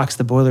docs,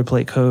 the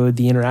boilerplate code,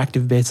 the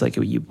interactive bits, like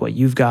what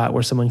you've got,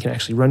 where someone can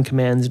actually run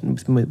commands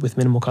with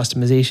minimal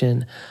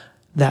customization,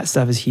 that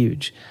stuff is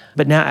huge.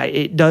 But now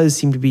it does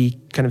seem to be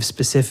kind of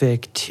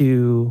specific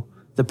to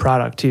the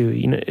product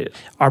too.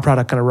 Our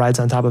product kind of rides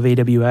on top of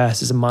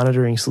AWS as a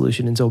monitoring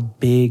solution. And so a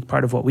big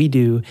part of what we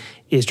do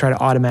is try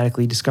to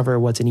automatically discover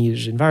what's in a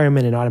user's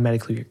environment and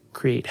automatically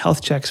create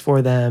health checks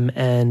for them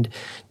and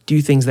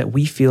do things that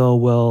we feel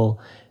will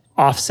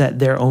offset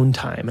their own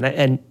time.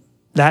 And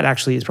that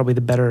actually is probably the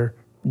better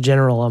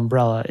general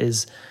umbrella,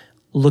 is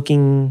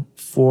looking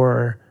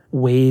for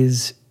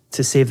ways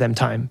to save them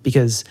time.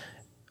 Because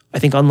I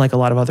think, unlike a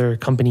lot of other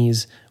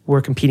companies,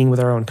 we're competing with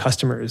our own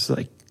customers.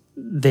 Like,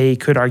 they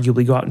could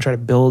arguably go out and try to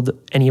build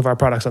any of our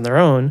products on their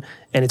own,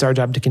 and it's our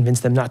job to convince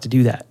them not to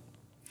do that.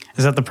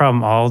 Is that the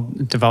problem all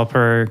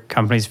developer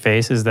companies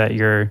face, is that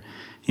you're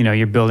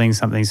building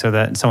something so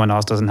that someone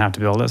else doesn't have to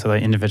build it, so the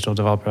individual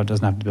developer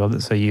doesn't have to build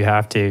it, so you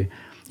have to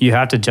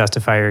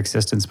justify your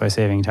existence by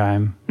saving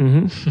time.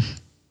 Mm-hmm.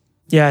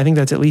 Yeah, I think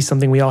that's at least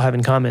something we all have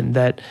in common,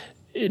 that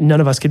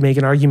none of us could make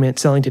an argument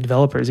selling to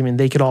developers. I mean,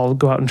 they could all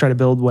go out and try to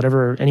build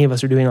whatever any of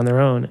us are doing on their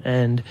own.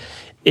 And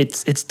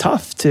it's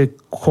tough to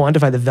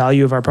quantify the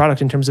value of our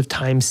product in terms of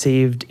time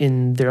saved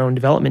in their own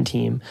development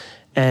team.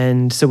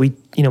 And so we,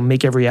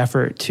 make every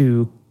effort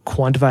to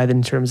quantify that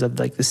in terms of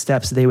like the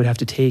steps they would have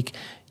to take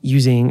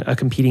using a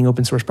competing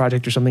open source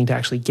project or something to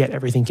actually get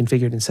everything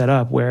configured and set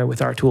up, where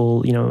with our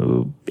tool,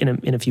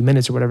 in a few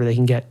minutes or whatever, they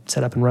can get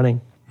set up and running.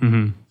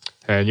 Mm-hmm.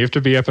 And you have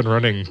to be up and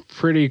running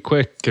pretty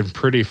quick and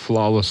pretty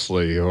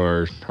flawlessly,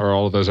 or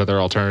all of those other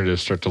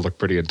alternatives start to look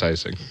pretty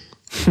enticing.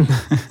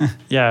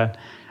 Yeah.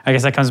 I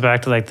guess that comes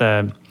back to like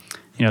the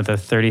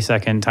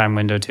 30-second time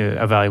window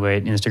to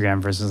evaluate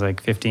Instagram versus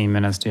like 15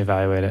 minutes to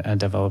evaluate a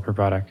developer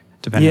product,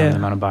 depending on the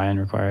amount of buy-in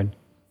required.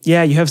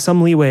 Yeah, you have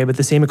some leeway, but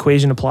the same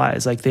equation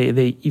applies. Like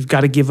you've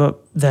got to give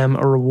up them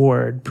a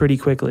reward pretty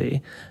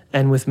quickly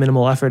and with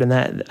minimal effort. And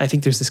that, I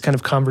think there's this kind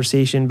of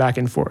conversation back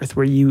and forth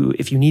where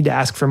if you need to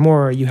ask for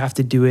more, you have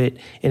to do it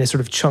in a sort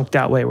of chunked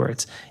out way, where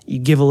it's you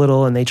give a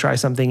little and they try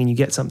something and you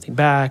get something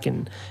back,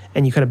 and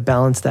you kind of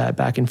balance that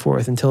back and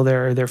forth until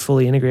they're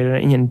fully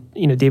integrated.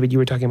 And David, you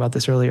were talking about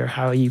this earlier,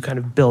 how you kind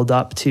of build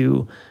up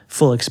to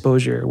full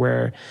exposure,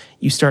 where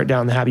you start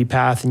down the happy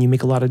path and you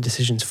make a lot of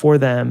decisions for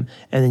them,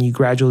 and then you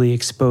gradually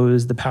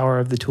expose the power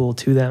of the tool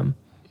to them.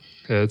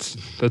 Yeah,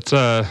 that's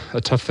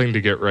a tough thing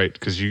to get right,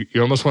 because you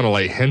almost want to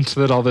like hint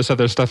that all this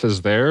other stuff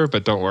is there,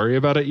 but don't worry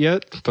about it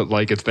yet. But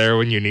like it's there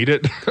when you need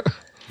it.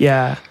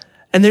 Yeah,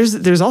 and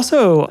there's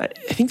also,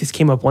 I think this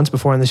came up once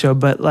before on the show,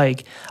 but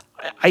like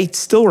I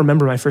still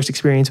remember my first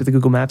experience with the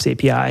Google Maps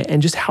API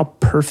and just how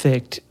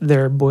perfect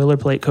their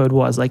boilerplate code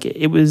was. Like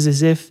it was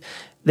as if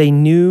they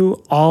knew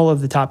all of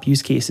the top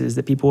use cases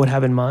that people would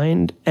have in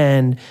mind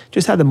and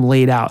just had them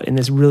laid out in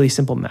this really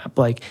simple map.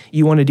 Like,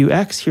 you want to do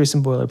X, here's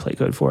some boilerplate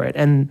code for it.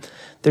 And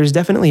there's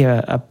definitely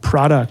a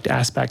product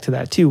aspect to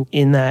that too,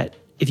 in that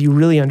if you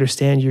really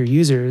understand your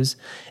users,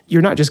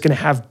 you're not just going to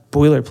have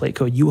boilerplate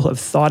code. You will have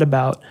thought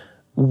about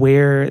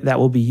where that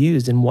will be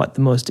used and what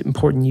the most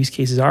important use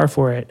cases are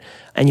for it.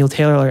 And you'll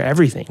tailor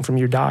everything from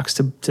your docs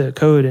to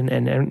code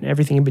and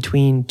everything in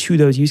between to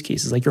those use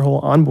cases. Like, your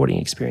whole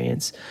onboarding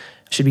experience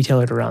should be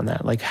tailored around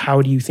that. Like,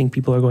 how do you think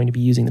people are going to be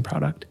using the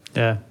product?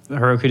 Yeah,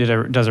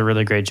 Heroku does a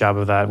really great job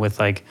of that with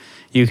like,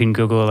 you can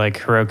Google like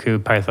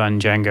Heroku, Python,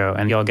 Django,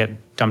 and you'll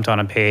get dumped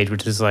on a page,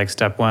 which is like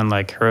step one,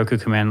 like Heroku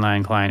command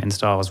line client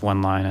install is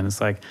one line. And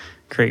it's like,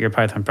 create your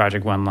Python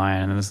project one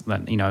line. And it's,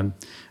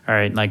 all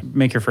right, like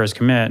make your first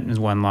commit is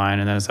one line.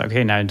 And then it's like,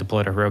 okay, now you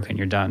deploy to Heroku and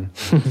you're done.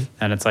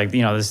 And it's like,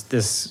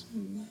 this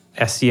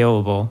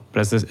SEOable, but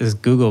it's this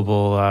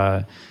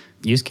Googleable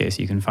use case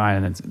you can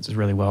find. And it's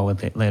really well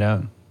laid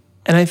out.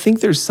 And I think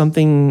there's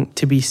something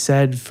to be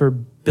said for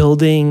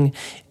building.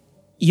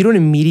 You don't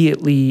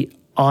immediately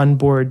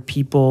onboard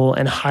people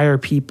and hire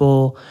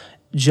people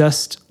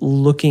just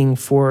looking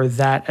for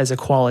that as a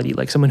quality,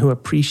 like someone who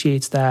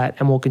appreciates that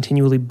and will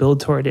continually build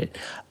toward it.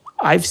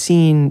 I've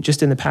seen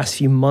just in the past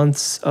few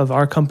months of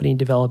our company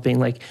developing,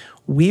 like,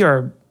 we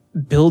are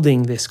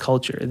building this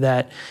culture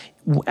that,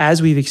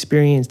 as we've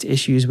experienced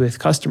issues with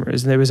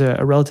customers, and there was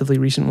a relatively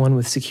recent one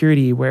with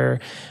security where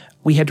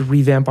we had to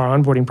revamp our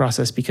onboarding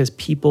process because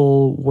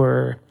people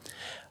were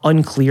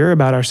unclear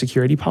about our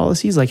security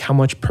policies, like how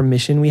much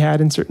permission we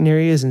had in certain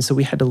areas. And so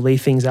we had to lay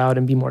things out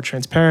and be more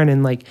transparent.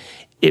 And like,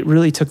 it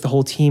really took the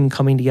whole team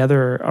coming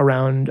together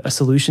around a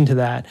solution to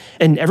that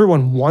and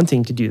everyone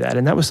wanting to do that.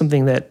 And that was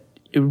something that,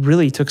 it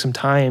really took some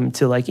time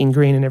to like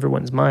ingrain in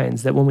everyone's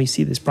minds that when we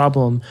see this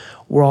problem,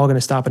 we're all going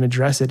to stop and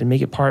address it and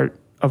make it part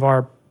of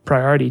our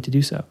priority to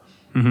do so.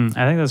 Mm-hmm.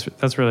 I think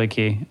that's really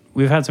key.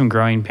 We've had some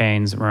growing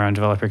pains around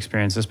developer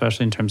experience,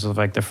 especially in terms of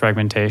like the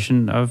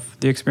fragmentation of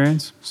the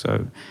experience.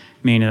 So,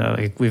 meaning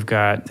like we've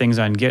got things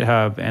on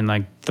GitHub, and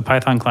like the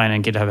Python client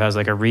on GitHub has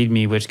like a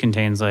README which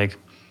contains like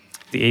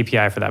the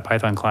API for that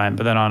Python client.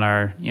 But then on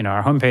our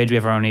our homepage we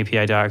have our own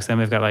API docs. Then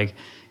we've got like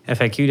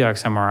FAQ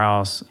docs somewhere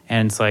else,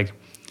 and it's like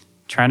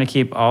trying to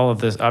keep all of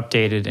this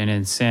updated and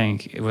in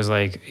sync. It was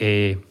like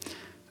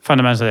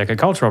fundamentally like a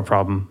cultural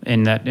problem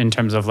in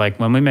terms of like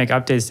when we make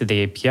updates to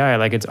the API,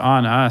 like it's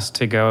on us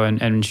to go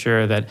and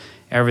ensure that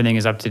everything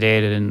is up to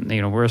date. And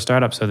we're a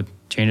startup, so the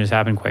changes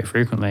happen quite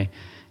frequently,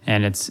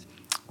 and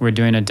we're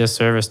doing a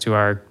disservice to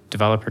our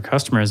developer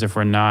customers if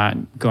we're not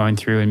going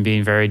through and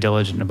being very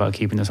diligent about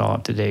keeping this all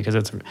up to date, because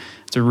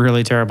it's a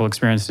really terrible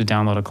experience to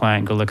download a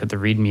client, go look at the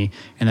README,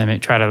 and then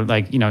try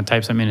to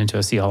type something into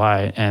a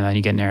CLI, and then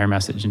you get an error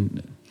message,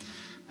 and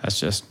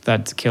that's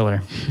a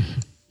killer.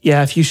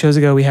 Yeah, a few shows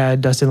ago, we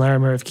had Dustin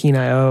Larimer of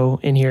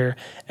Keen.io in here,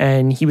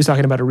 and he was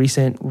talking about a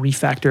recent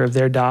refactor of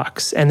their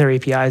docs and their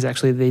APIs,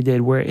 actually, they did,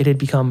 where it had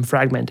become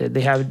fragmented.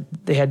 They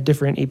had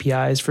different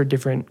APIs for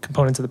different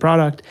components of the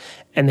product,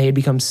 and they had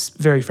become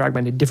very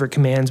fragmented. Different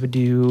commands would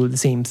do the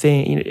same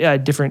thing,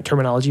 different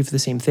terminology for the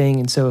same thing.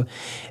 And so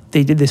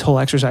they did this whole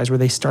exercise where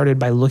they started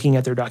by looking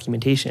at their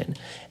documentation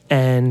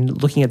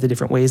and looking at the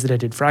different ways that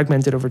it had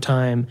fragmented over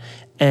time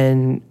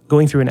and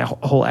going through a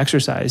whole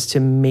exercise to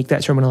make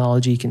that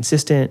terminology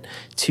consistent,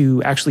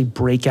 to actually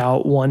break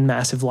out one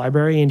massive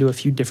library into a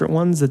few different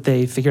ones that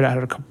they figured out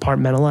how to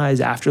compartmentalize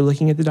after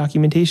looking at the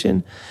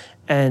documentation.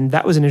 And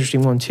that was an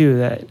interesting one too,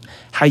 that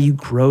how you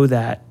grow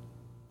that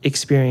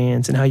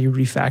experience and how you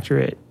refactor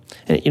it.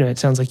 And it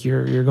sounds like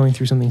you're going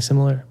through something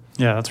similar.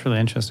 Yeah, that's really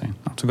interesting.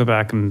 I'll have to go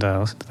back and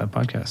listen to that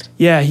podcast.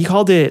 Yeah, he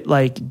called it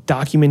like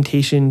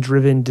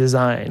documentation-driven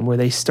design, where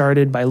they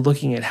started by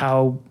looking at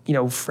how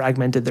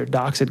fragmented their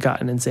docs had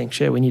gotten and saying,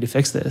 "Shit, we need to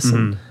fix this."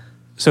 Mm-hmm.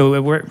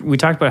 So we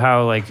talked about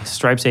how like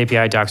Stripe's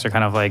API docs are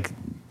kind of like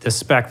the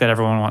spec that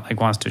everyone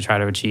wants to try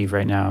to achieve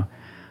right now.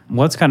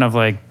 What's kind of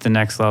like the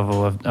next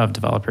level of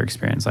developer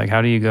experience? Like,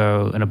 how do you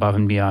go and above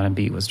and beyond and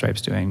beat what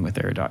Stripe's doing with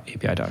their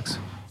API docs?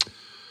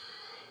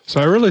 So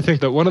I really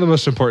think that one of the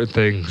most important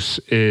things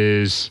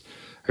is,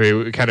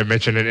 we kind of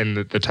mentioned it in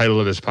the title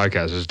of this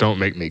podcast, is don't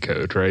make me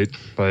code, right?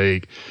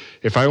 Like,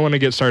 if I want to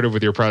get started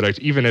with your product,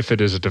 even if it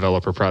is a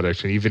developer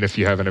product, and even if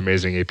you have an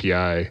amazing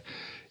API,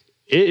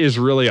 it is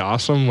really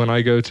awesome when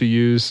I go to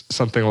use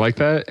something like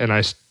that, and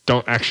I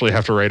don't actually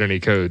have to write any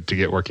code to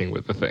get working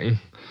with the thing.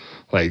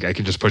 Like, I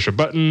can just push a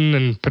button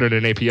and put in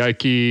an API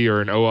key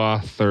or an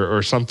OAuth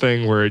or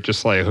something where it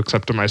just like hooks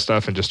up to my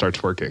stuff and just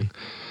starts working.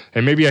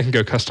 And maybe I can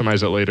go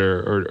customize it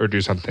later or do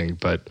something,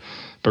 but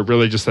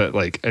really just that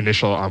like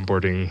initial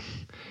onboarding,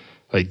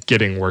 like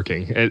getting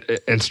working.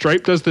 And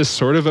Stripe does this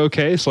sort of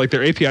okay. So like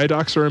their API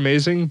docs are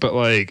amazing, but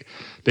like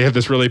they have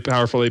this really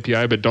powerful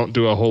API, but don't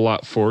do a whole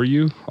lot for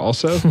you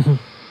also.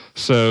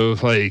 So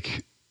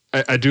like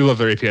I do love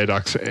their API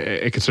docs.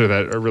 I consider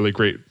that a really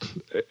great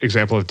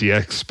example of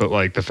DX, but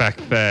like the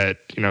fact that,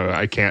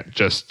 I can't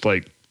just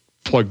like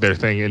plug their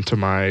thing into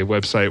my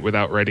website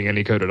without writing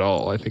any code at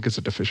all, I think it's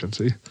a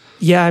deficiency.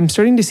 Yeah, I'm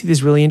starting to see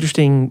this really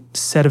interesting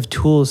set of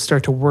tools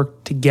start to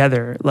work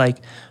together. Like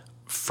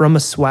from a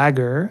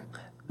Swagger,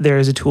 there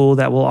is a tool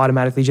that will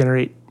automatically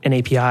generate an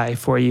API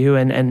for you,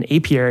 and an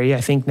Apiary,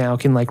 I think now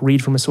can like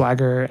read from a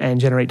Swagger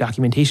and generate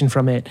documentation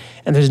from it.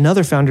 And there's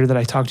another founder that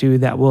I talked to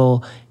that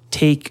will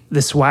take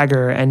the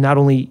Swagger and not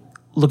only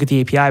look at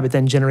the API, but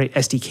then generate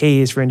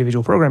SDKs for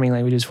individual programming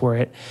languages for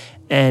it.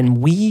 And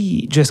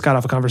we just got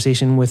off a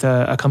conversation with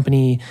a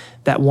company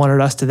that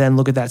wanted us to then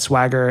look at that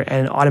Swagger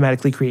and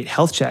automatically create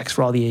health checks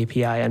for all the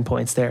API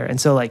endpoints there.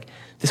 And so like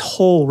this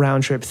whole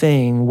round trip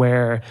thing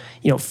where,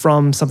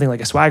 from something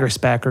like a Swagger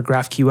spec or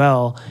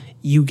GraphQL,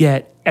 you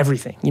get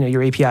everything,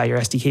 your API, your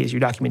SDKs, your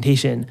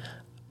documentation,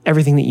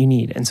 everything that you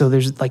need. And so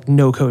there's like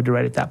no code to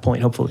write at that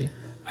point, hopefully.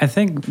 I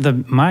think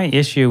my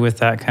issue with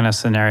that kind of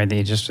scenario that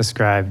you just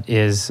described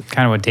is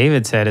kind of what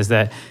David said, is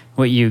that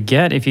what you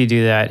get if you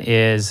do that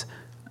is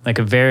like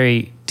a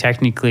very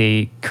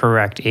technically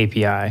correct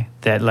API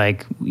that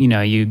like,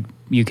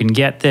 you can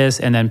get this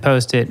and then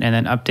post it and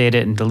then update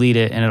it and delete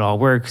it and it all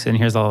works and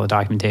here's all the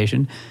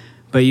documentation.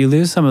 But you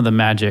lose some of the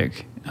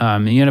magic.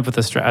 And you end up with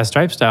a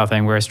Stripe style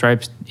thing where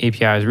Stripe's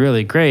API is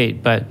really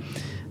great, but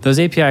those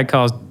API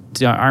calls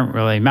aren't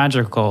really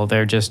magical.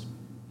 They're just,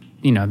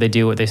 they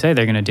do what they say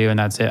they're going to do, and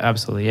that's it,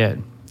 absolutely it.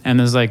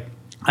 And I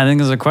think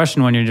there's a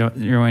question when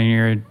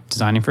you're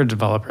designing for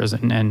developers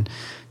and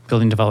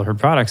building developer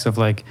products of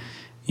like,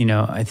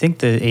 I think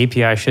the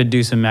API should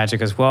do some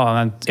magic as well.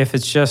 And if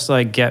it's just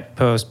like get,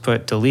 post,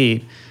 put,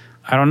 delete,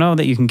 I don't know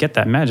that you can get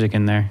that magic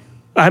in there.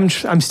 I'm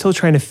still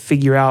trying to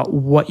figure out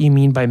what you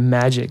mean by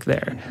magic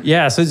there.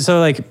 Yeah, so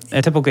like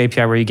a typical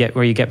API where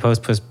you get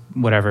post,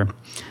 whatever,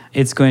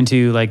 it's going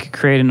to like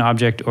create an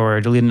object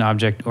or delete an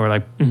object or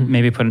like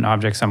maybe put an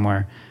object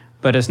somewhere.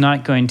 but it's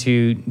not going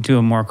to do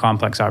a more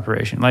complex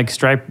operation. Like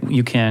Stripe,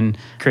 you can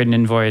create an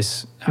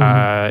invoice,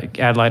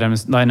 add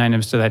line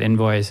items to that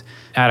invoice,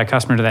 add a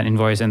customer to that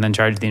invoice, and then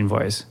charge the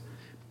invoice.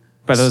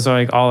 But those are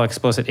like all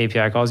explicit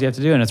API calls you have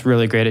to do, and it's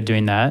really great at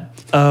doing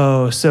that.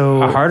 Oh,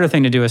 so a harder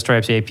thing to do with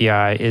Stripe's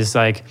API is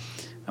like,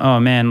 oh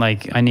man,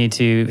 like I need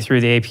to,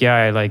 through the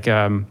API, like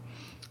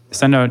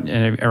send out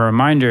a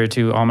reminder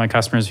to all my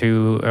customers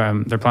who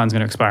their plan's going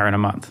to expire in a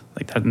month.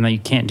 Like that, and you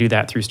can't do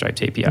that through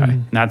Stripe's API.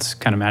 And that's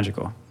kind of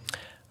magical.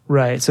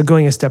 Right. So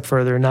going a step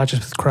further, not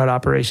just with CRUD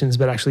operations,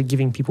 but actually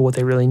giving people what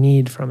they really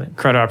need from it.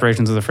 CRUD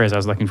operations is the phrase I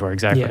was looking for.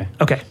 Exactly. Yeah.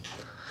 Okay.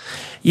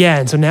 Yeah.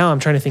 And so now I'm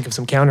trying to think of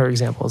some counter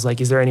examples. Like,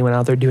 is there anyone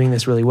out there doing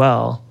this really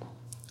well?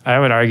 I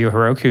would argue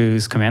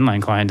Heroku's command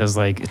line client does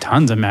like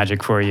tons of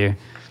magic for you.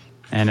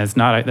 And that's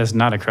not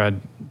a CRUD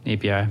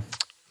API.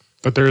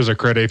 But there is a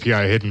CRUD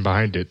API hidden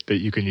behind it that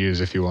you can use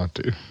if you want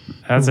to.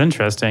 That's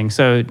interesting.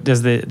 So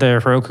does the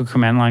Heroku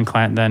command line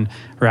client then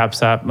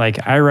wraps up,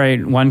 like I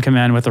write one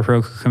command with the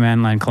Heroku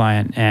command line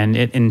client and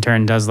it in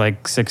turn does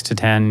like 6 to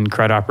 10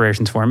 CRUD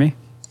operations for me?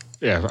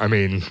 Yeah, I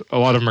mean, a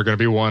lot of them are going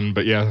to be one,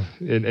 but yeah,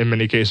 in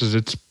many cases,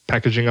 it's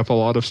packaging up a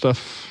lot of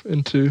stuff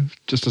into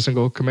just a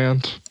single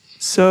command.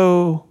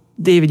 So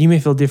David, you may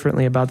feel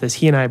differently about this.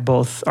 He and I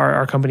both,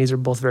 our companies are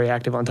both very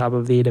active on top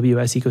of the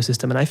AWS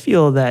ecosystem. And I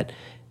feel that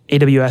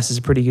AWS is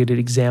a pretty good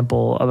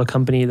example of a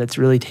company that's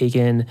really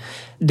taken,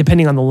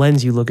 depending on the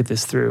lens you look at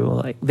this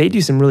through, like they do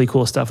some really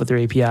cool stuff with their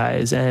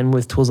APIs, and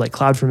with tools like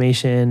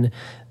CloudFormation,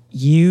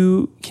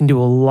 you can do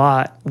a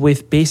lot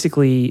with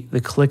basically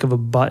the click of a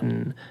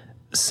button.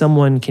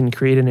 Someone can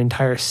create an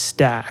entire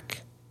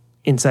stack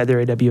inside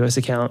their AWS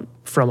account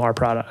from our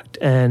product,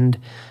 and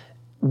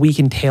we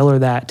can tailor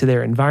that to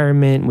their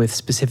environment with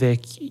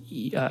specific,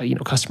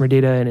 customer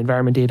data and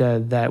environment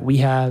data that we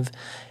have.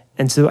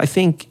 And so I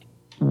think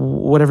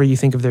whatever you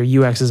think of their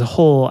UX as a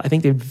whole, I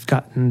think they've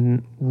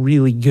gotten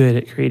really good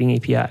at creating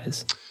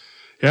APIs.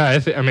 Yeah,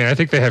 I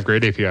think they have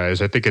great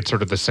APIs. I think it's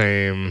sort of the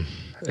same,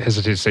 I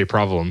hesitate to say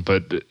problem,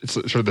 but it's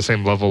sort of the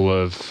same level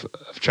of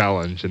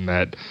challenge in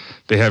that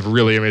they have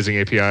really amazing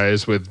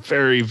APIs with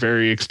very,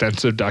 very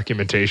extensive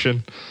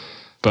documentation.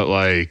 But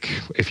like,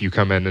 if you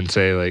come in and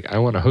say like, I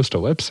want to host a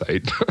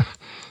website,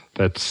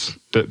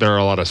 there are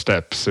a lot of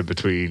steps in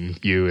between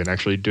you and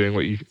actually doing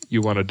what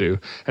you want to do.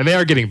 And they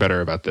are getting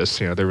better about this.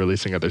 They're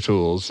releasing other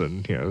tools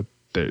and,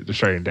 they're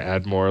trying to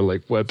add more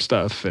like web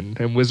stuff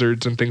and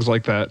wizards and things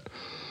like that.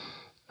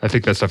 I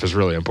think that stuff is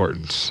really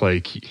important.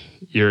 Like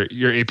your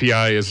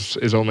API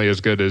is only as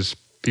good as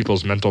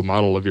people's mental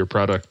model of your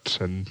product.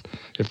 And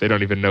if they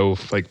don't even know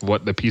like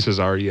what the pieces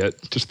are yet,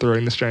 just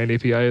throwing this giant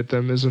API at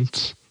them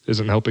isn't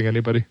helping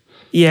anybody.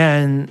 Yeah,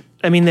 and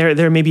I mean,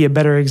 there may be a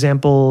better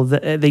example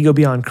that they go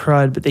beyond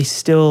CRUD, but they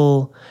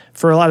still,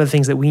 for a lot of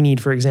things that we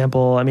need, for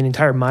example, I mean,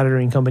 entire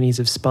monitoring companies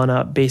have spun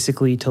up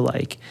basically to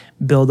like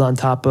build on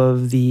top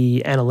of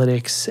the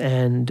analytics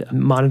and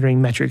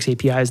monitoring metrics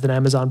APIs that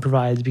Amazon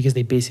provides, because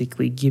they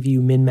basically give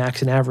you min,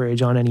 max, and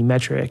average on any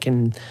metric,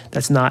 and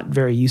that's not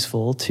very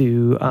useful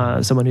to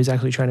someone who's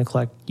actually trying to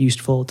collect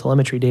useful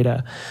telemetry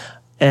data.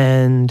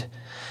 And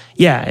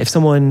yeah, if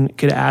someone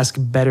could ask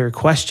better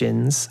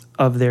questions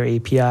of their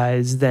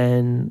APIs,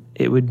 then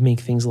it would make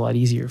things a lot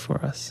easier for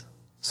us.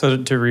 So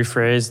to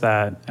rephrase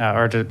that,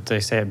 or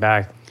to say it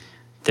back,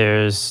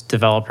 there's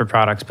developer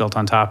products built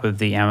on top of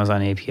the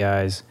Amazon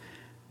APIs,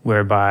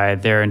 whereby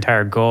their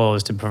entire goal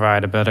is to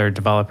provide a better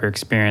developer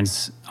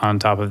experience on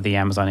top of the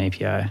Amazon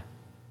API.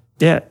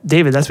 Yeah,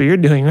 David, that's what you're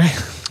doing, right?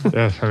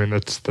 Yeah, I mean,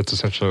 that's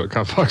essentially what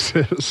Compfox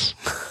is.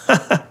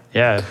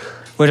 Yeah.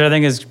 Which I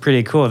think is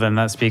pretty cool. Then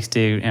that speaks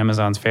to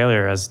Amazon's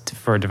failure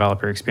for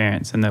developer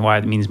experience, and then why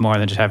it means more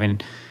than just having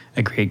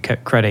a great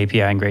CRUD API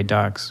and great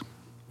docs,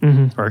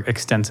 or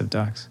extensive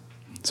docs.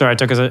 Sorry, I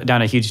took us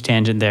down a huge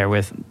tangent there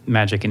with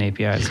magic and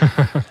APIs.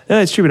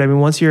 No, it's true, but I mean,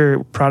 once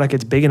your product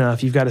gets big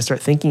enough, you've got to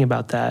start thinking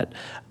about that.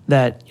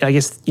 That I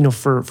guess,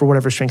 for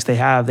whatever strengths they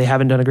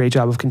haven't done a great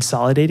job of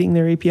consolidating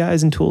their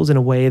APIs and tools in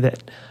a way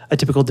that a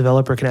typical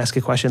developer can ask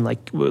a question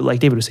like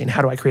David was saying,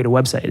 how do I create a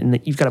website? And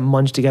that you've got to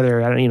munch together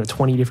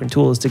 20 different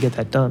tools to get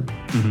that done.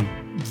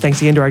 Mm-hmm.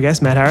 Thanks again to our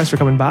guest, Matt Harris, for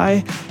coming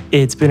by.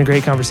 It's been a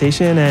great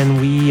conversation,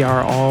 and we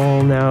are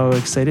all now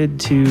excited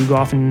to go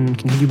off and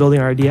continue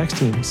building our DX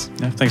teams.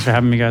 Yeah, thanks for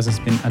having me, guys. It's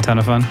been a ton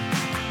of fun.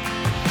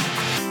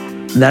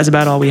 That's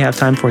about all we have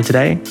time for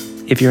today.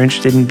 If you're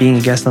interested in being a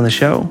guest on the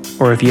show,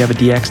 or if you have a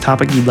DX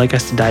topic you'd like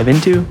us to dive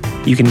into,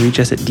 you can reach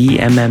us at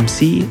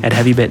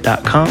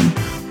dmmc@heavybit.com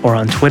or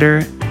on Twitter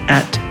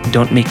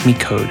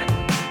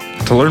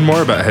 @Don'tMakeMeCode. To learn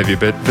more about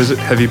HeavyBit, visit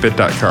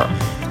heavybit.com.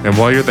 And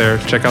while you're there,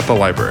 check out the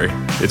library.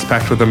 It's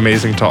packed with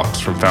amazing talks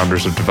from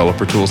founders of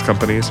developer tools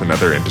companies and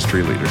other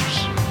industry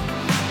leaders.